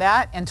recommend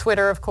that. And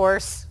Twitter, of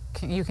course,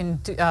 you can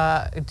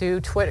do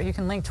Twitter. You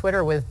can link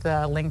Twitter with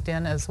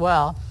LinkedIn as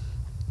well.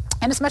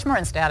 And it's much more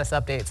in status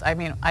updates. I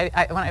mean, when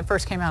I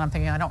first came out, I'm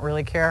thinking, I don't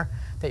really care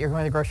that you're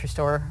going to the grocery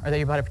store or that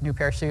you bought a new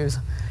pair of shoes.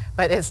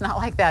 But it's not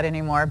like that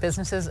anymore.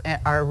 Businesses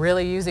are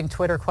really using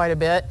Twitter quite a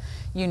bit.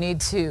 You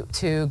need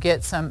to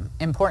get some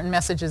important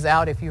messages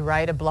out. If you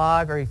write a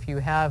blog or if you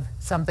have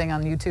something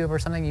on YouTube or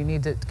something, you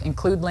need to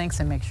include links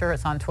and make sure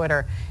it's on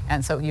Twitter.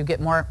 And so you get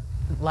more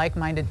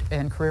like-minded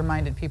and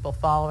career-minded people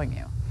following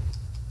you.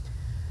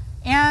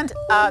 And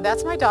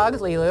that's my dog,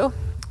 Lilu,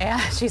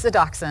 and she's a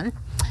dachshund.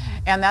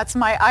 And that's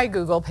my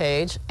iGoogle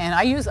page, and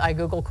I use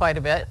iGoogle quite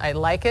a bit. I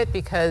like it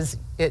because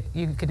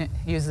you can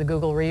use the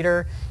Google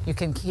Reader. You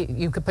can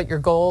put your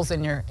goals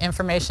and your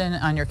information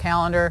on your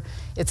calendar.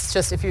 It's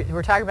just,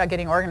 we're talking about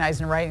getting organized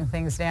and writing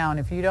things down,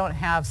 if you don't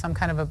have some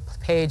kind of a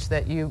page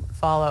that you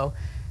follow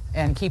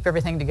and keep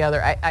everything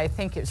together, I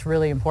think it's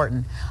really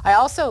important. I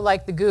also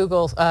like the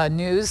Google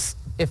News.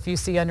 if you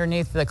see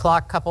underneath the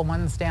clock, couple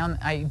ones down,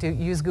 I do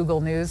use Google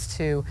News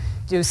to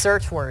do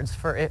search words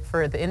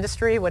for the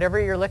industry, whatever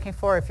you're looking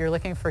for. If you're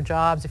looking for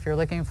jobs, if you're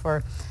looking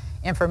for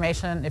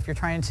information, if you're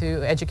trying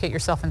to educate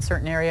yourself in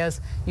certain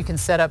areas, you can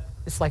set up,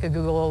 it's like a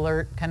Google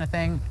alert kind of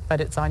thing, but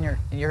it's on your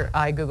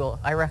iGoogle.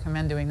 I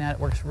recommend doing that. It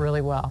works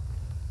really well.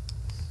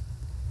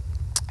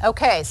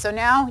 Okay, so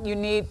now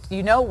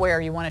you know where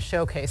you want to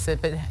showcase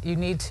it, but you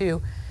need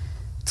to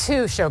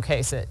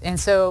showcase it. And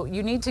so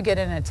you need to get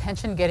an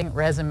attention-getting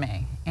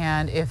resume.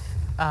 And if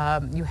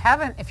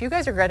you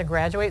guys are going to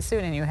graduate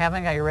soon and you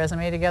haven't got your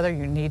resume together,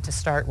 you need to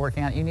start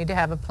working on it. You need to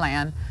have a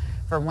plan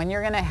for when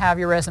you're going to have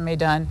your resume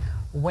done,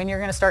 when you're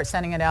going to start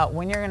sending it out,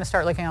 when you're going to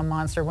start looking on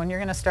Monster, when you're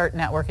going to start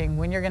networking,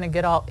 when you're going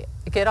to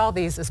get all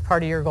these as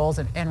part of your goals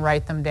and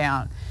write them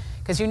down.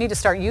 Because you need to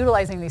start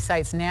utilizing these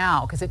sites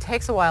now, because it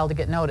takes a while to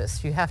get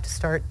noticed. You have to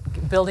start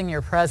building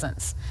your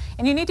presence.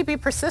 And you need to be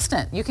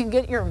persistent. You can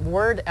get your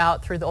word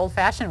out through the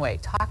old-fashioned way.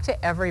 Talk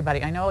to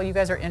everybody. I know you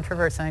guys are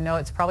introverts, and I know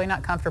it's probably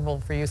not comfortable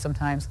for you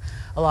sometimes,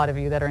 a lot of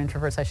you that are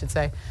introverts, I should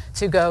say,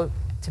 to go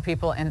to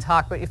people and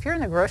talk. But if you're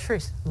in the grocery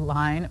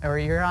line, or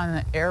you're on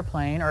the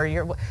airplane,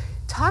 or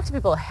talk to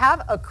people.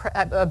 Have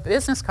a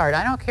business card.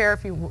 I don't care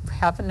if you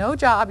have no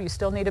job, you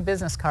still need a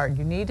business card.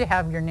 You need to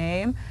have your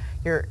name,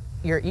 your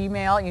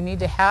email. You need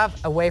to have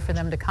a way for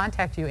them to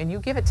contact you, and you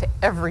give it to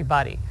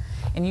everybody.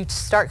 And you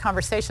start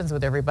conversations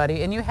with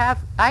everybody. And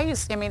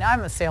I'm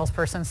a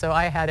salesperson, so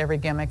I had every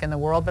gimmick in the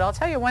world, but I'll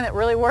tell you one that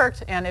really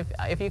worked, and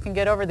if you can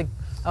get over the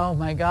oh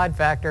my God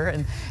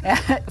factor,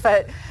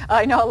 but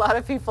I know a lot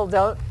of people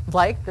don't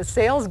like the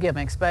sales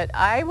gimmicks, but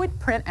I would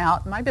print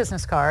out my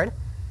business card,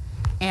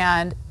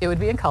 and it would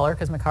be in color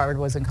because my card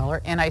was in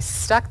color, and I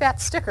stuck that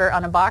sticker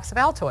on a box of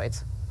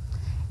Altoids.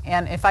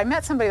 And if I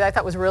met somebody that I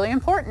thought was really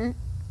important,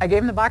 I gave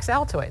them the box of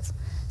Altoids.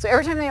 So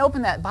every time they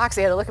opened that box,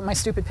 they had to look at my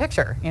stupid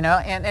picture, and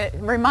it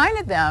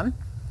reminded them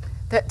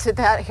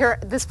that here,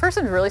 this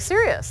person's really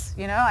serious,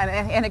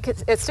 and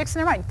it sticks in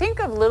their mind.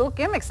 Think of little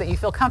gimmicks that you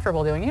feel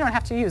comfortable doing. You don't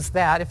have to use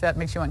that if that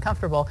makes you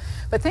uncomfortable,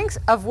 but think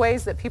of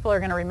ways that people are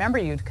going to remember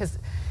you, because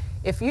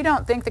if you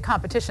don't think the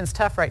competition's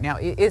tough right now,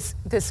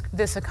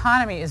 this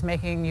economy is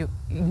making you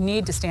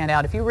need to stand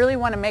out. If you really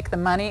want to make the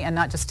money and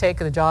not just take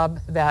the job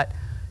that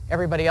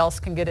everybody else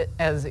can get it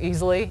as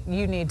easily,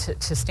 you need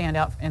to stand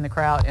out in the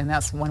crowd, and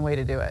that's one way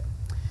to do it.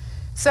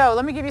 So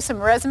let me give you some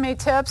resume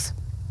tips.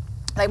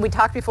 Like we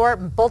talked before,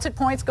 bulleted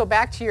points, go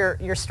back to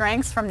your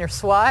strengths from your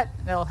SWOT.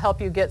 That'll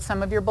help you get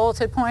some of your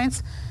bulleted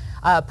points.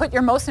 Put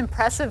your most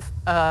impressive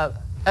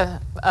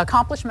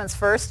accomplishments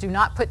first. Do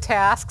not put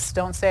tasks.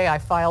 Don't say I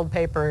filed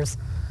papers.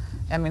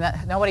 I mean,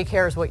 nobody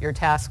cares what your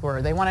tasks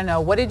were. They want to know,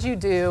 what did you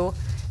do?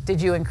 Did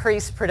you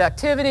increase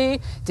productivity?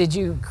 Did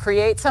you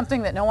create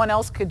something that no one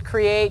else could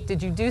create?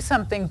 Did you do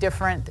something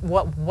different?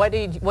 What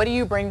do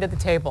you bring to the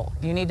table?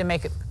 You need to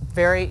make it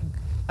very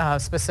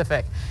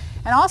specific.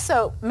 And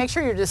also make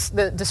sure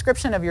the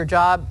description of your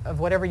job, of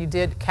whatever you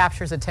did,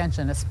 captures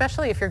attention,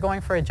 especially if you're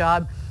going for a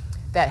job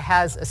that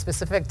has a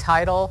specific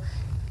title.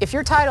 If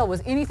your title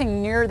was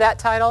anything near that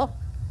title,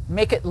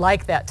 make it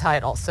like that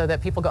title so that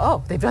people go,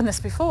 oh, they've done this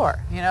before.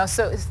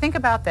 So think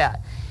about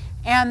that.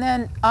 And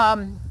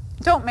then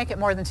don't make it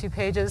more than 2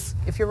 pages.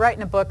 If you're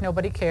writing a book,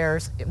 nobody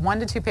cares. 1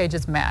 to 2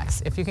 pages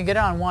max. If you can get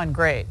it on 1,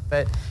 great.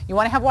 But you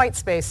want to have white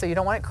space, so you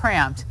don't want it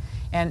cramped.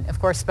 And of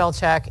course, spell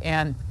check,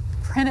 and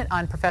print it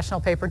on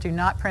professional paper. Do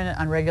not print it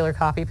on regular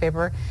copy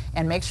paper.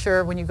 And make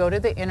sure when you go to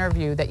the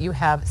interview that you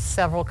have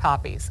several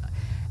copies.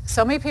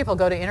 So many people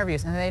go to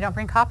interviews and they don't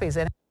bring copies.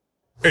 And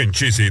En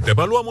Cheesy te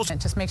evaluamos. it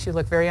just makes you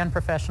look very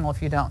unprofessional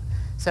if you don't.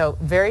 So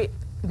very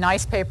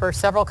nice paper,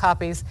 several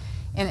copies.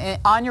 And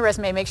on your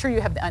resume, make sure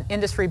you have the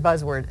industry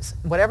buzzwords.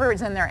 Whatever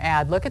is in their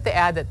ad, look at the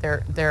ad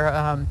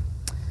that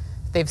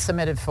they've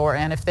submitted for,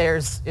 and if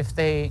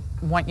they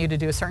want you to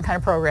do a certain kind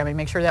of programming,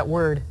 make sure that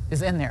word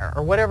is in there,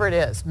 or whatever it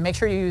is. Make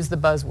sure you use the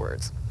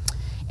buzzwords.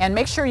 And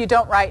make sure you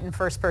don't write in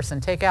first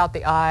person. Take out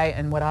the I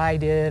and what I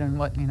did and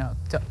what,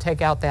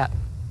 take out that,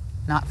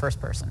 not first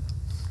person.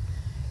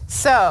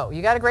 So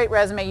you got a great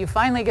resume. You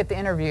finally get the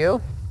interview.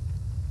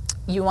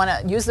 You want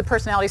to use the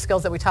personality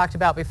skills that we talked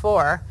about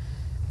before.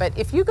 But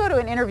if you go to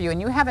an interview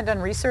and you haven't done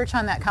research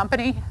on that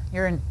company,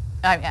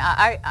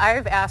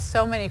 I've asked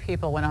so many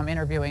people when I'm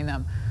interviewing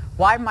them,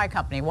 why my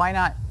company? Why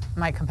not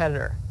my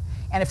competitor?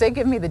 And if they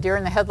give me the deer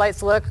in the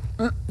headlights look,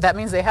 that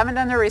means they haven't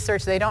done their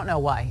research, they don't know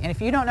why. And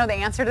if you don't know the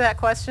answer to that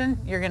question,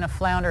 you're going to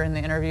flounder in the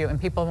interview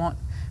and people won't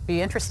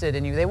be interested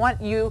in you. They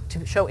want you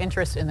to show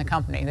interest in the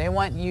company. They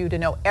want you to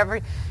know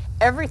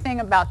everything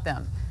about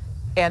them.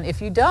 And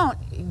if you don't,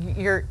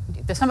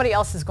 somebody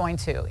else is going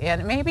to.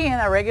 And maybe in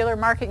a regular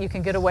market you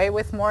can get away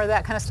with more of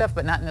that kind of stuff,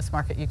 but not in this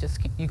market.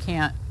 You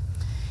can't.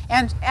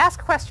 And ask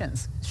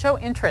questions. Show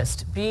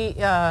interest. Be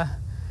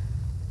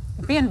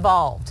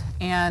involved.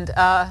 And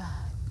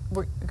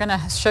we're going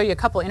to show you a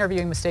couple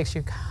interviewing mistakes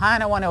you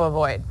kind of want to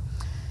avoid.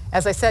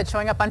 As I said,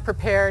 showing up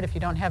unprepared if you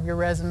don't have your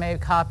resume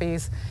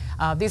copies.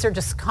 These are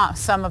just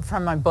some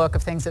from my book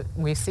of things that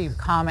we see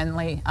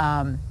commonly.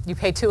 You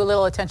pay too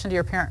little attention to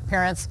your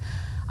appearance.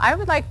 I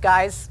would like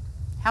guys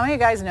How many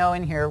guys know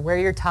in here where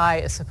your tie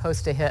is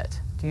supposed to hit?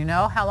 Do you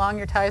know how long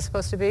your tie is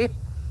supposed to be?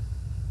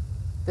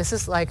 This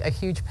is like a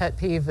huge pet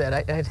peeve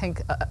that I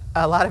think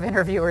a lot of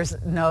interviewers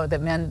know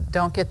that men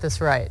don't get this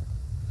right.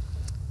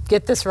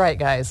 Get this right,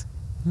 guys.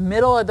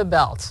 Middle of the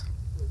belt.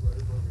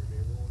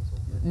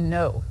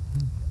 No.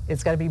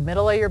 It's got to be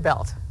middle of your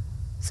belt.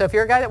 So if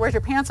you're a guy that wears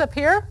your pants up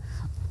here,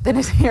 then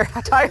your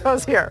tie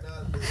goes here.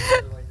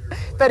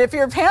 But if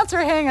your pants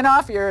are hanging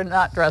off, you're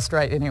not dressed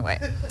right anyway.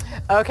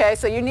 Okay,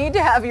 so you need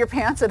to have your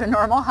pants at a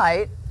normal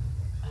height.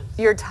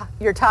 Your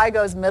tie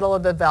goes middle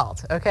of the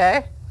belt,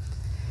 okay?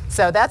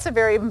 So that's a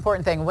very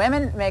important thing.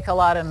 Women make a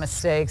lot of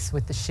mistakes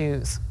with the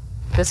shoes.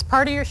 This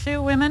part of your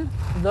shoe, women,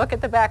 look at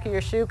the back of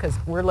your shoe, because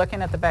we're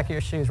looking at the back of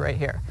your shoes right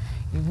here.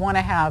 You want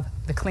to have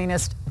the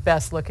cleanest,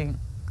 best looking.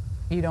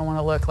 You don't want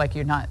to look like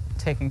you're not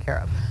taken care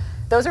of.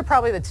 Those are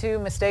probably the two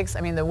mistakes.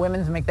 I mean, the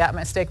women make that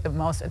mistake the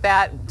most.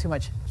 That, too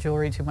much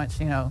jewelry, too much,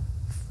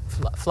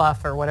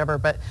 fluff or whatever.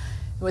 But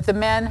with the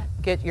men,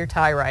 get your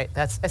tie right.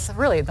 It's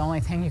really the only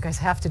thing you guys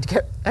have to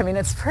get. I mean,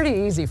 it's pretty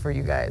easy for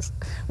you guys.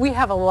 We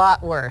have a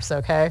lot worse,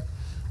 okay?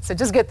 So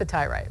just get the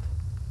tie right.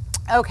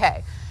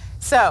 Okay,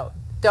 so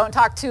don't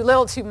talk too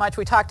little, too much.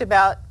 We talked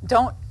about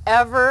don't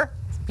ever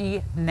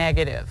be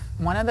negative.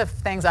 One of the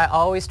things I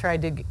always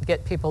tried to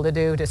get people to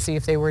do to see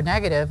if they were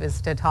negative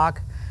is to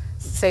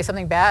say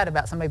something bad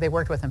about somebody they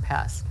worked with in the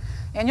past.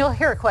 And you'll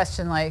hear a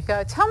question like,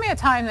 tell me a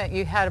time that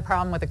you had a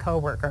problem with a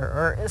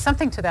coworker, or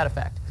something to that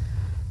effect.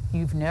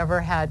 You've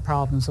never had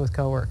problems with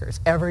coworkers.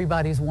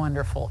 Everybody's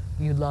wonderful.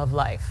 You love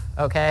life,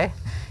 okay?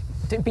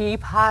 To be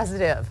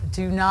positive.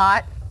 Do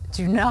not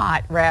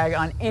rag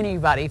on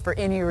anybody for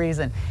any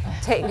reason.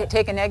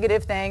 Take a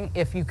negative thing,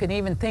 if you can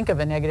even think of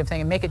a negative thing,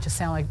 and make it just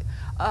sound like,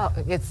 oh,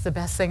 it's the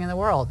best thing in the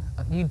world.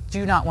 You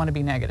do not want to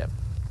be negative.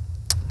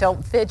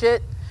 Don't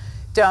fidget.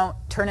 Don't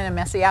turn in a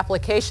messy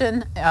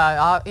application.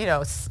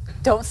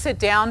 Don't sit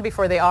down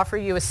before they offer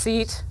you a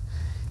seat.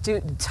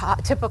 Do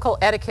typical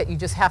etiquette. You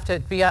just have to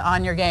be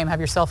on your game, have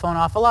your cell phone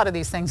off. A lot of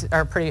these things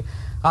are pretty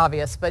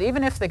obvious. But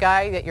even if the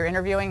guy that you're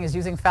interviewing is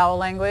using foul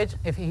language,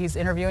 if he's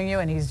interviewing you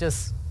and he's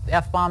just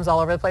F-bombs all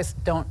over the place,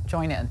 don't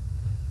join in,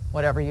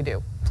 whatever you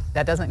do.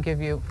 That doesn't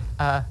give you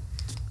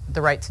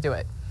the right to do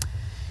it.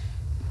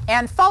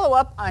 And follow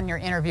up on your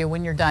interview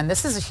when you're done.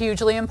 This is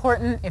hugely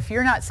important. If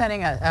you're not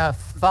sending a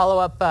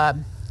follow-up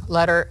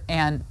letter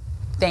and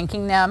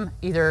thanking them,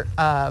 either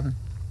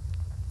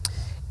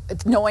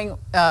knowing,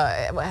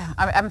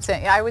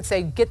 I would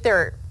say get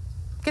their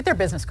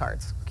business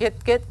cards.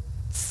 Get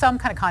some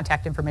kind of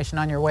contact information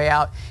on your way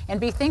out, and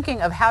be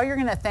thinking of how you're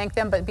going to thank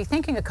them, but be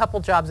thinking a couple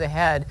jobs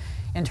ahead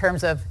in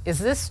terms of, is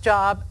this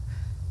job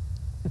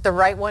the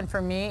right one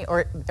for me,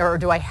 or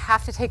do I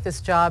have to take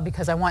this job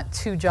because I want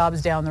 2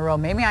 jobs down the road?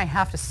 Maybe I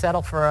have to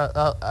settle for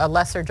a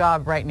lesser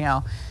job right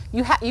now.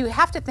 You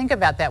have to think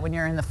about that when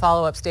you're in the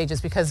follow-up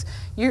stages, because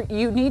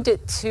you need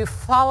to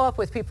follow up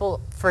with people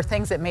for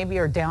things that maybe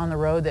are down the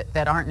road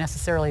that aren't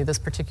necessarily this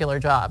particular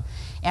job.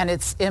 And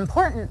it's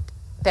important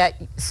that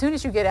as soon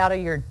as you get out of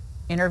your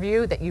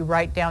interview that you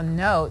write down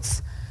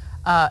notes,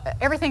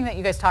 everything that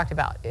you guys talked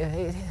about.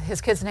 His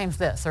kid's name's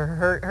this, or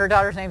her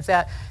daughter's name's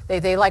that.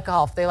 They like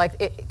golf. They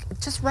like it.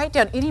 Just write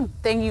down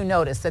anything you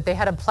notice, that they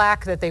had a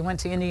plaque that they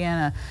went to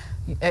Indiana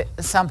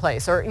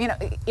someplace, or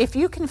if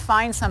you can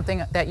find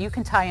something that you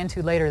can tie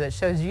into later that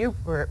shows you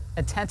were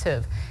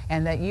attentive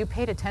and that you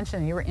paid attention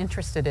and you were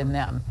interested in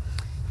them.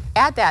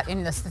 Add that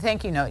in this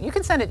thank you note. You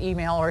can send it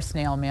email or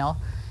snail mail.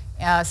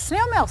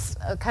 Snail mail's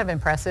kind of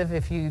impressive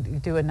if you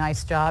do a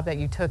nice job, that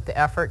you took the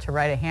effort to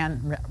write a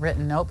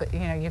handwritten note, but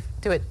you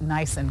do it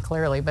nice and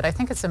clearly. But I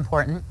think it's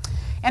important.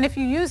 And if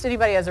you used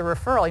anybody as a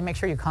referral, you make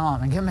sure you call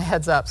them and give them a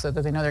heads up so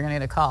that they know they're going to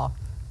get a call.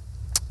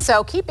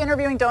 So keep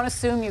interviewing. Don't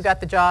assume you got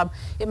the job.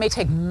 It may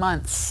take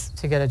months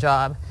to get a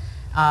job.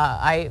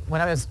 I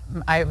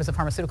was a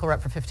pharmaceutical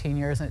rep for 15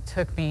 years, and it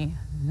took me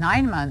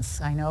 9 months,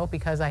 I know,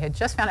 because I had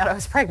just found out I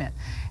was pregnant.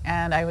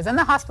 And I was in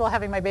the hospital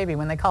having my baby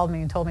when they called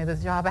me and told me that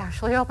the job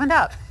actually opened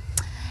up.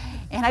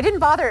 And I didn't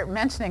bother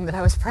mentioning that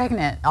I was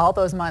pregnant all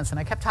those months, and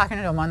I kept talking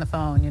to them on the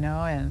phone,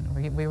 and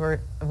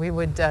we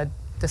would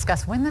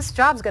discuss when this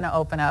job's going to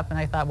open up. And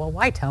I thought, well,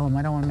 why tell them?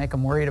 I don't want to make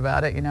them worried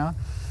about it,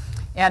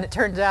 And it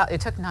turns out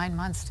it took 9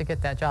 months to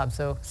get that job.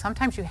 So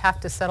sometimes you have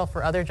to settle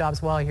for other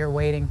jobs while you're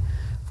waiting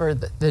for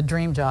the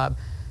dream job.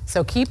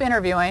 So keep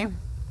interviewing,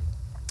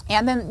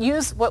 and then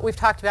use what we've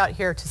talked about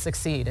here to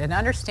succeed, and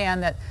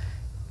understand that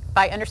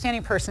by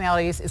understanding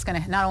personalities, it's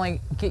going to not only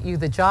get you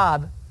the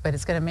job, but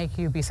it's going to make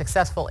you be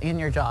successful in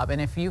your job.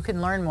 And if you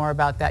can learn more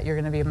about that, you're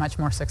going to be much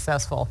more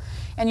successful.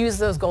 And use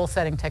those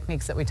goal-setting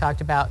techniques that we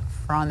talked about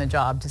for on the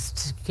job to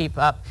keep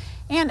up.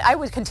 And I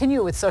would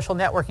continue with social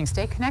networking.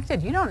 Stay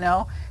connected. You don't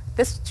know.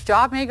 This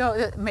job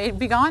may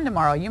be gone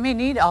tomorrow. You may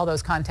need all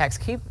those contacts.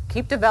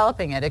 Keep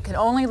developing it. It can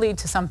only lead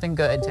to something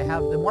good. To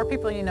have the more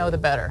people you know, the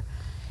better.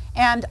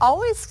 And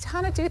always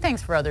kind of do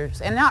things for others,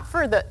 and not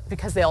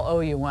because they'll owe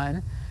you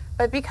one,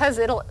 but because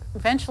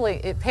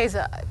it pays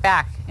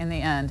back in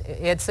the end.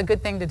 It's a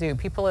good thing to do.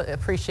 People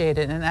appreciate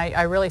it, and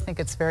I really think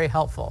it's very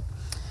helpful.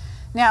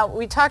 Now,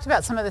 we talked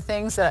about some of the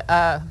things that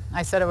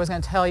I said I was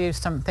going to tell you,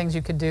 some things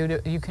you could do.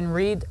 You can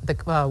read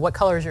what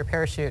color is your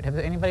parachute. Have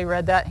anybody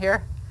read that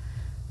here?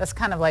 That's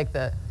kind of like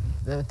the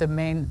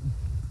main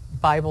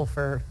Bible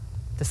for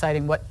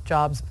deciding what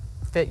jobs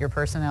fit your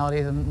personality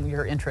and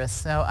your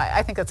interests. So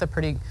I think that's a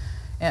pretty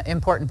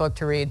important book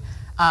to read.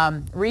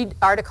 Read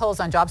articles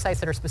on job sites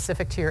that are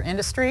specific to your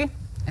industry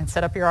and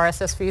set up your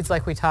RSS feeds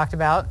like we talked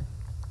about.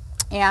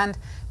 And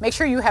make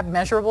sure you have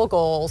measurable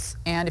goals.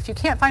 And if you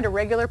can't find a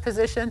regular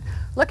position,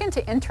 look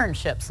into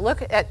internships.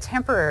 Look at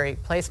temporary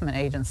placement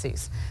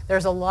agencies.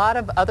 There's a lot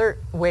of other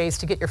ways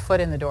to get your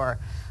foot in the door.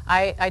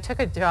 I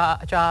took a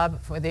job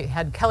where they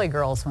had Kelly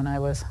girls when I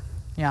was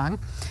young.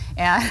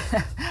 And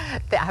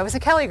I was a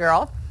Kelly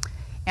girl.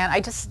 And I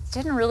just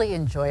didn't really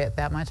enjoy it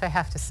that much, I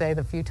have to say.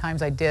 The few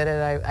times I did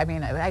it,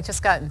 I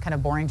just got in kind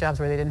of boring jobs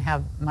where they didn't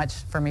have much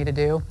for me to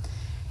do.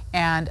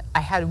 And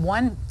I had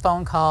one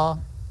phone call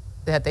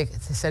that they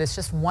said it's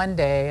just one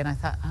day, and I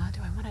thought, oh, do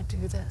I want to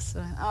do this?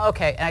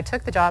 Okay, and I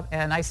took the job,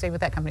 and I stayed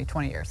with that company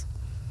 20 years.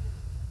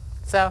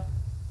 So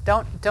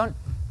don't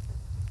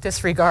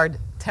disregard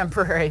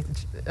temporary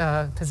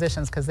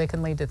positions, because they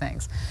can lead to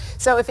things.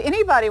 So if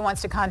anybody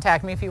wants to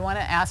contact me, if you want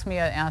to ask me,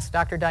 ask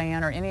Dr.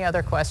 Diane or any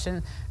other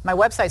question, my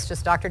website's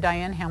just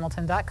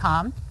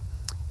drdianehamilton.com,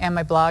 and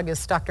my blog is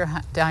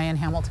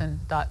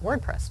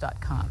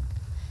drdianehamilton.wordpress.com.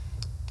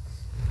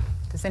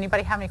 Does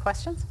anybody have any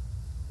questions?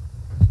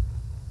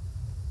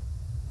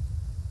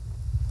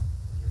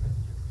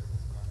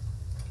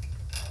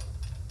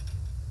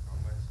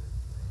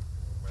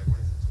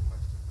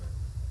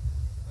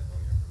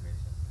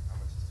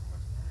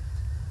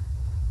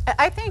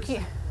 I think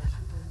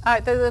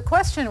the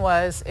question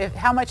was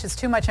how much is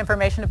too much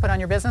information to put on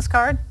your business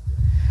card.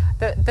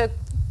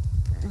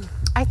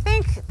 I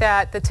think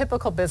that the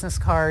typical business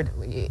card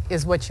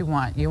is what you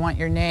want. You want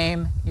your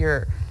name,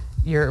 your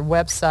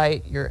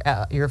website,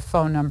 your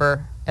phone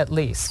number at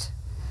least.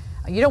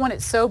 You don't want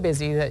it so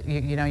busy that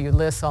you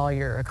list all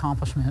your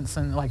accomplishments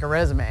and like a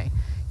resume.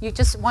 You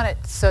just want it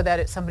so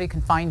that somebody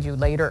can find you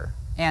later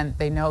and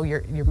they know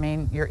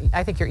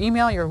I think your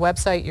email, your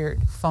website, your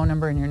phone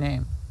number, and your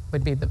name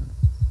would be the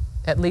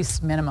at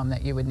least minimum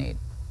that you would need.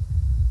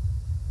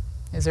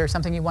 Is there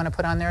something you want to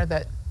put on there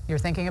that you're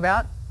thinking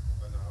about?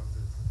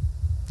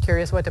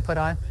 Curious what to put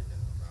on?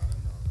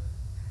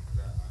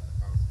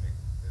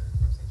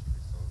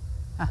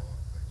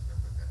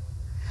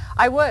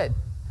 I would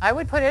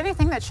put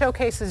anything that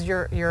showcases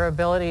your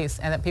abilities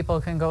and that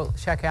people can go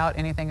check out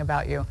anything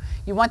about you.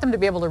 You want them to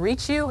be able to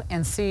reach you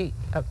and see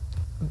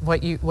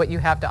what you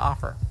have to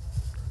offer.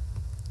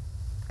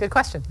 Good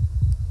question.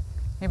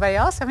 Anybody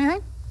else have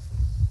anything?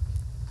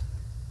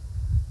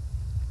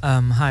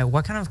 Hi,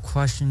 what kind of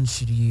questions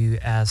should you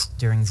ask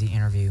during the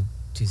interview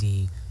to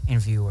the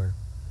interviewer?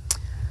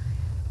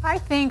 I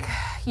think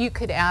you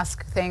could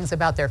ask things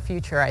about their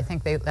future. I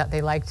think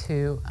they like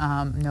to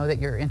know that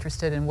you're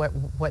interested in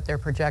what their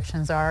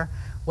projections are,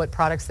 what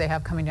products they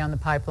have coming down the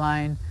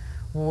pipeline,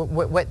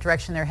 what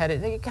direction they're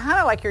headed. Kind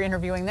of like you're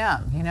interviewing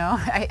them,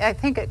 I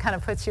think it kind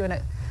of puts you in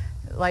a,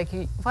 like,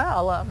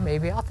 well,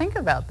 maybe I'll think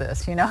about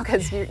this,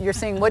 because you're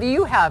seeing what do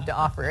you have to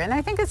offer. And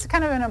I think it's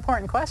kind of an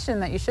important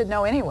question that you should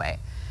know anyway.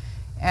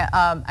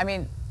 I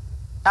mean,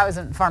 I was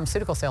in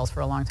pharmaceutical sales for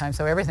a long time,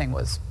 so everything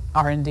was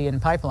R&D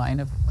and pipeline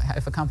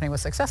if a company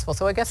was successful.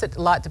 So I guess a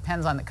lot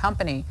depends on the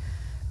company.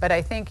 But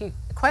I think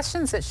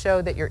questions that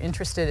show that you're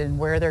interested in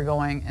where they're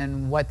going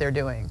and what they're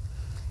doing.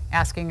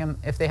 Asking them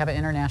if they have an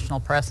international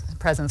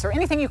presence or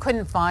anything you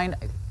couldn't find,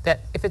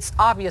 that if it's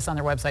obvious on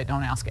their website,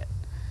 don't ask it.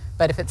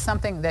 But if it's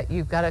something that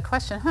you've got a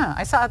question,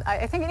 I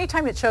think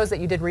anytime it shows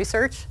that you did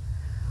research,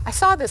 I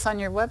saw this on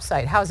your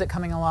website, how is it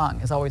coming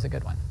along, is always a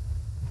good one.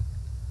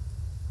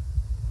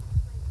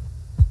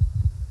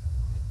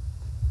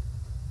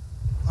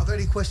 Are there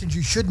any questions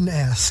you shouldn't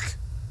ask?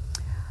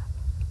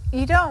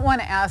 You don't want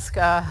to ask,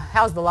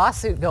 how's the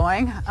lawsuit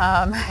going?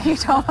 You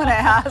don't want to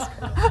ask.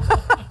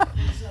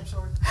 I'm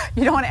sorry?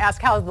 You don't want to ask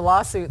how the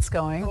lawsuit's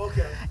going. Oh,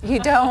 okay. You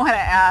don't want to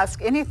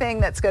ask anything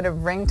that's going to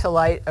bring to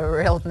light a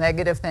real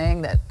negative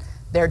thing that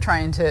they're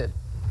trying to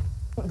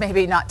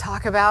maybe not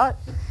talk about.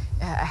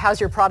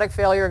 How's your product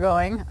failure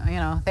going?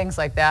 Things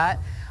like that.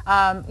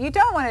 You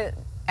don't want to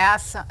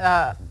ask.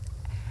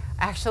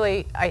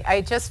 Actually,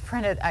 I just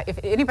printed, if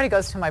anybody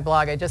goes to my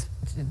blog, I just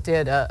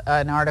did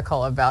an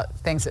article about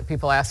things that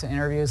people ask in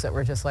interviews that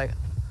were just like,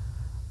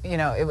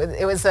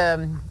 it was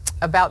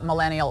about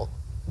millennial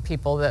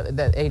people,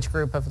 the age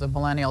group of the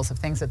millennials, of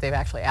things that they've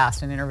actually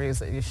asked in interviews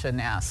that you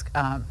shouldn't ask.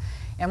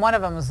 And one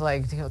of them was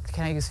like,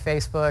 can I use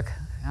Facebook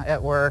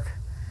at work?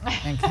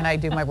 And can I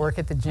do my work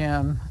at the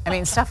gym? I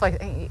mean, stuff like,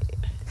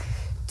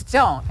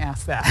 don't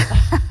ask that.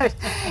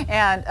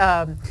 And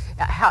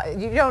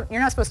you're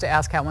not supposed to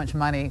ask how much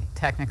money,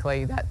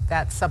 technically.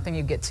 That's something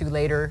you get to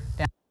later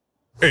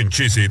En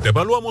Cheesy te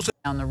evaluamos.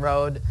 down the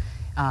road.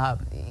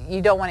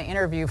 You don't want to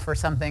interview for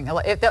something.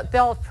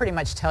 They'll pretty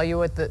much tell you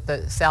what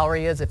the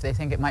salary is if they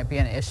think it might be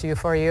an issue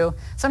for you.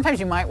 Sometimes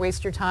you might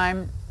waste your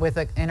time with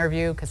an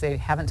interview because they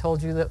haven't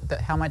told you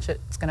how much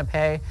it's going to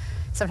pay.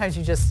 Sometimes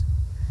you just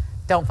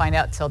don't find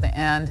out till the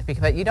end,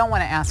 but you don't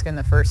want to ask in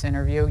the first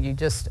interview. You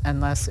just,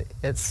 unless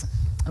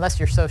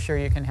you're so sure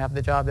you can have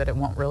the job that it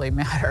won't really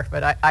matter.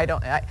 But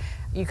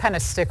you kind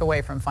of stick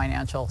away from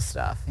financial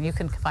stuff. And you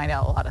can find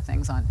out a lot of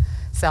things on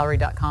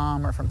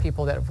salary.com or from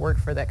people that have worked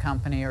for that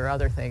company or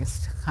other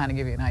things to kind of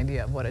give you an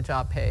idea of what a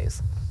job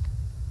pays.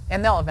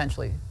 And they'll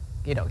eventually,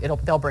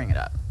 they'll bring it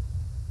up.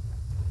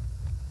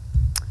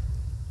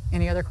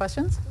 Any other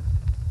questions?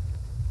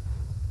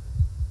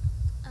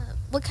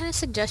 What kind of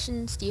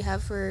suggestions do you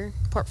have for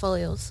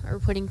portfolios or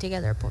putting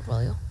together a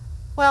portfolio?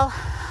 Well,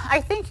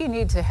 I think you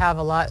need to have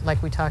a lot,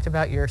 like we talked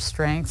about, your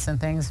strengths and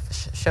things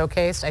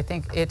showcased. I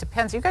think it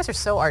depends. You guys are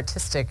so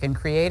artistic and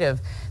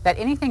creative that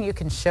anything you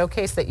can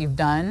showcase that you've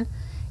done,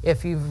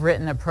 if you've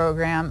written a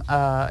program,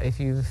 if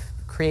you've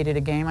created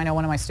a game. I know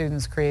one of my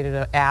students created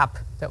an app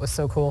that was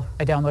so cool.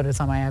 I downloaded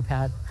it on my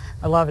iPad.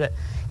 I loved it.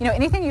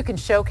 Anything you can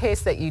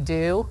showcase that you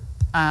do,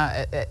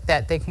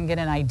 that they can get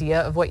an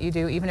idea of what you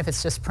do, even if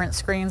it's just print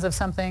screens of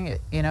something,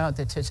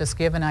 to just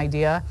give an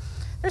idea.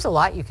 There's a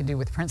lot you can do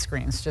with print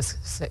screens.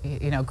 Just,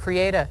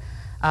 create a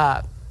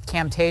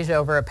Camtasia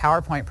over a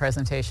PowerPoint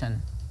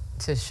presentation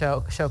to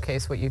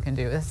showcase what you can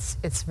do.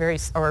 It's very,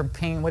 or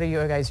Ping. What do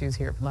you guys use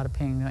here? A lot of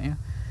Ping, don't you?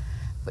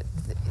 But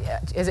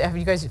are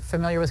you guys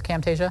familiar with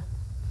Camtasia?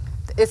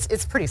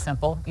 It's pretty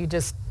simple. You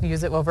just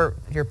use it over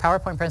your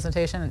PowerPoint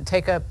presentation and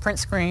take a print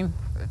screen,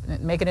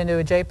 make it into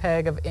a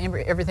JPEG of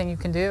everything you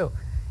can do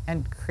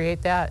and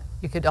create that.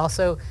 You could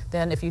also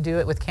then, if you do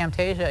it with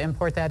Camtasia,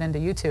 import that into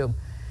YouTube.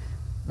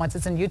 Once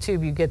it's in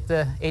YouTube, you get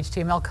the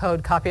HTML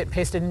code, copy it,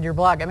 paste it into your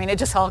blog. I mean, it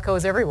just all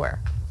goes everywhere.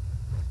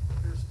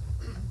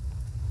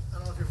 I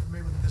don't know if you're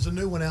familiar with it. There's a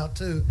new one out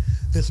too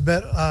that's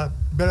better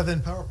than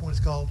PowerPoint. It's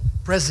called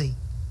Prezi.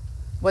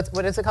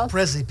 What is it called?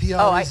 Prezi,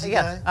 P-R-E-Z-I.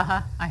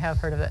 Yeah, I have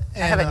heard of it. I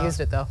haven't used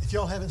it though. If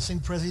y'all haven't seen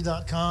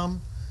Prezi.com,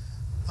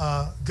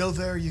 go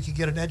there. You can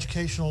get an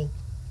educational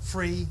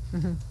free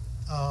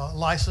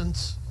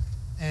license,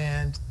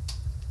 and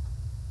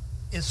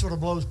it sort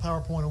of blows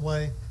PowerPoint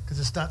away because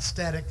it's not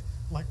static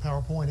like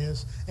PowerPoint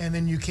is. And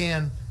then you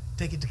can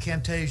take it to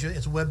Camtasia.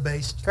 It's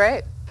web-based.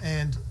 Great.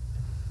 And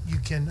you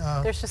can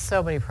there's just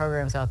so many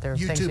programs out there.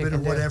 Things you YouTube it or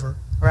can do. whatever.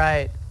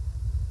 Right.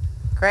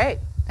 Great.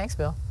 Thanks,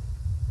 Bill.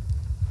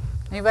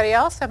 Anybody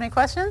else have any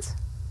questions?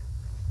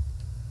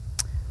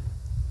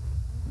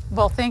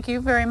 Well, thank you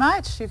very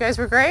much. You guys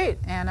were great,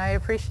 and I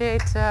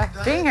appreciate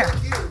being here.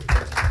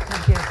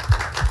 Thank you.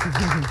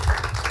 Thank you.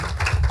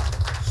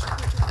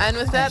 And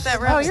with that,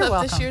 wraps you're up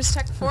welcome. this year's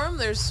Tech Forum.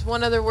 There's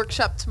one other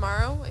workshop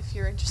tomorrow if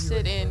you're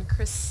interested in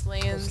Chris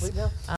Slan's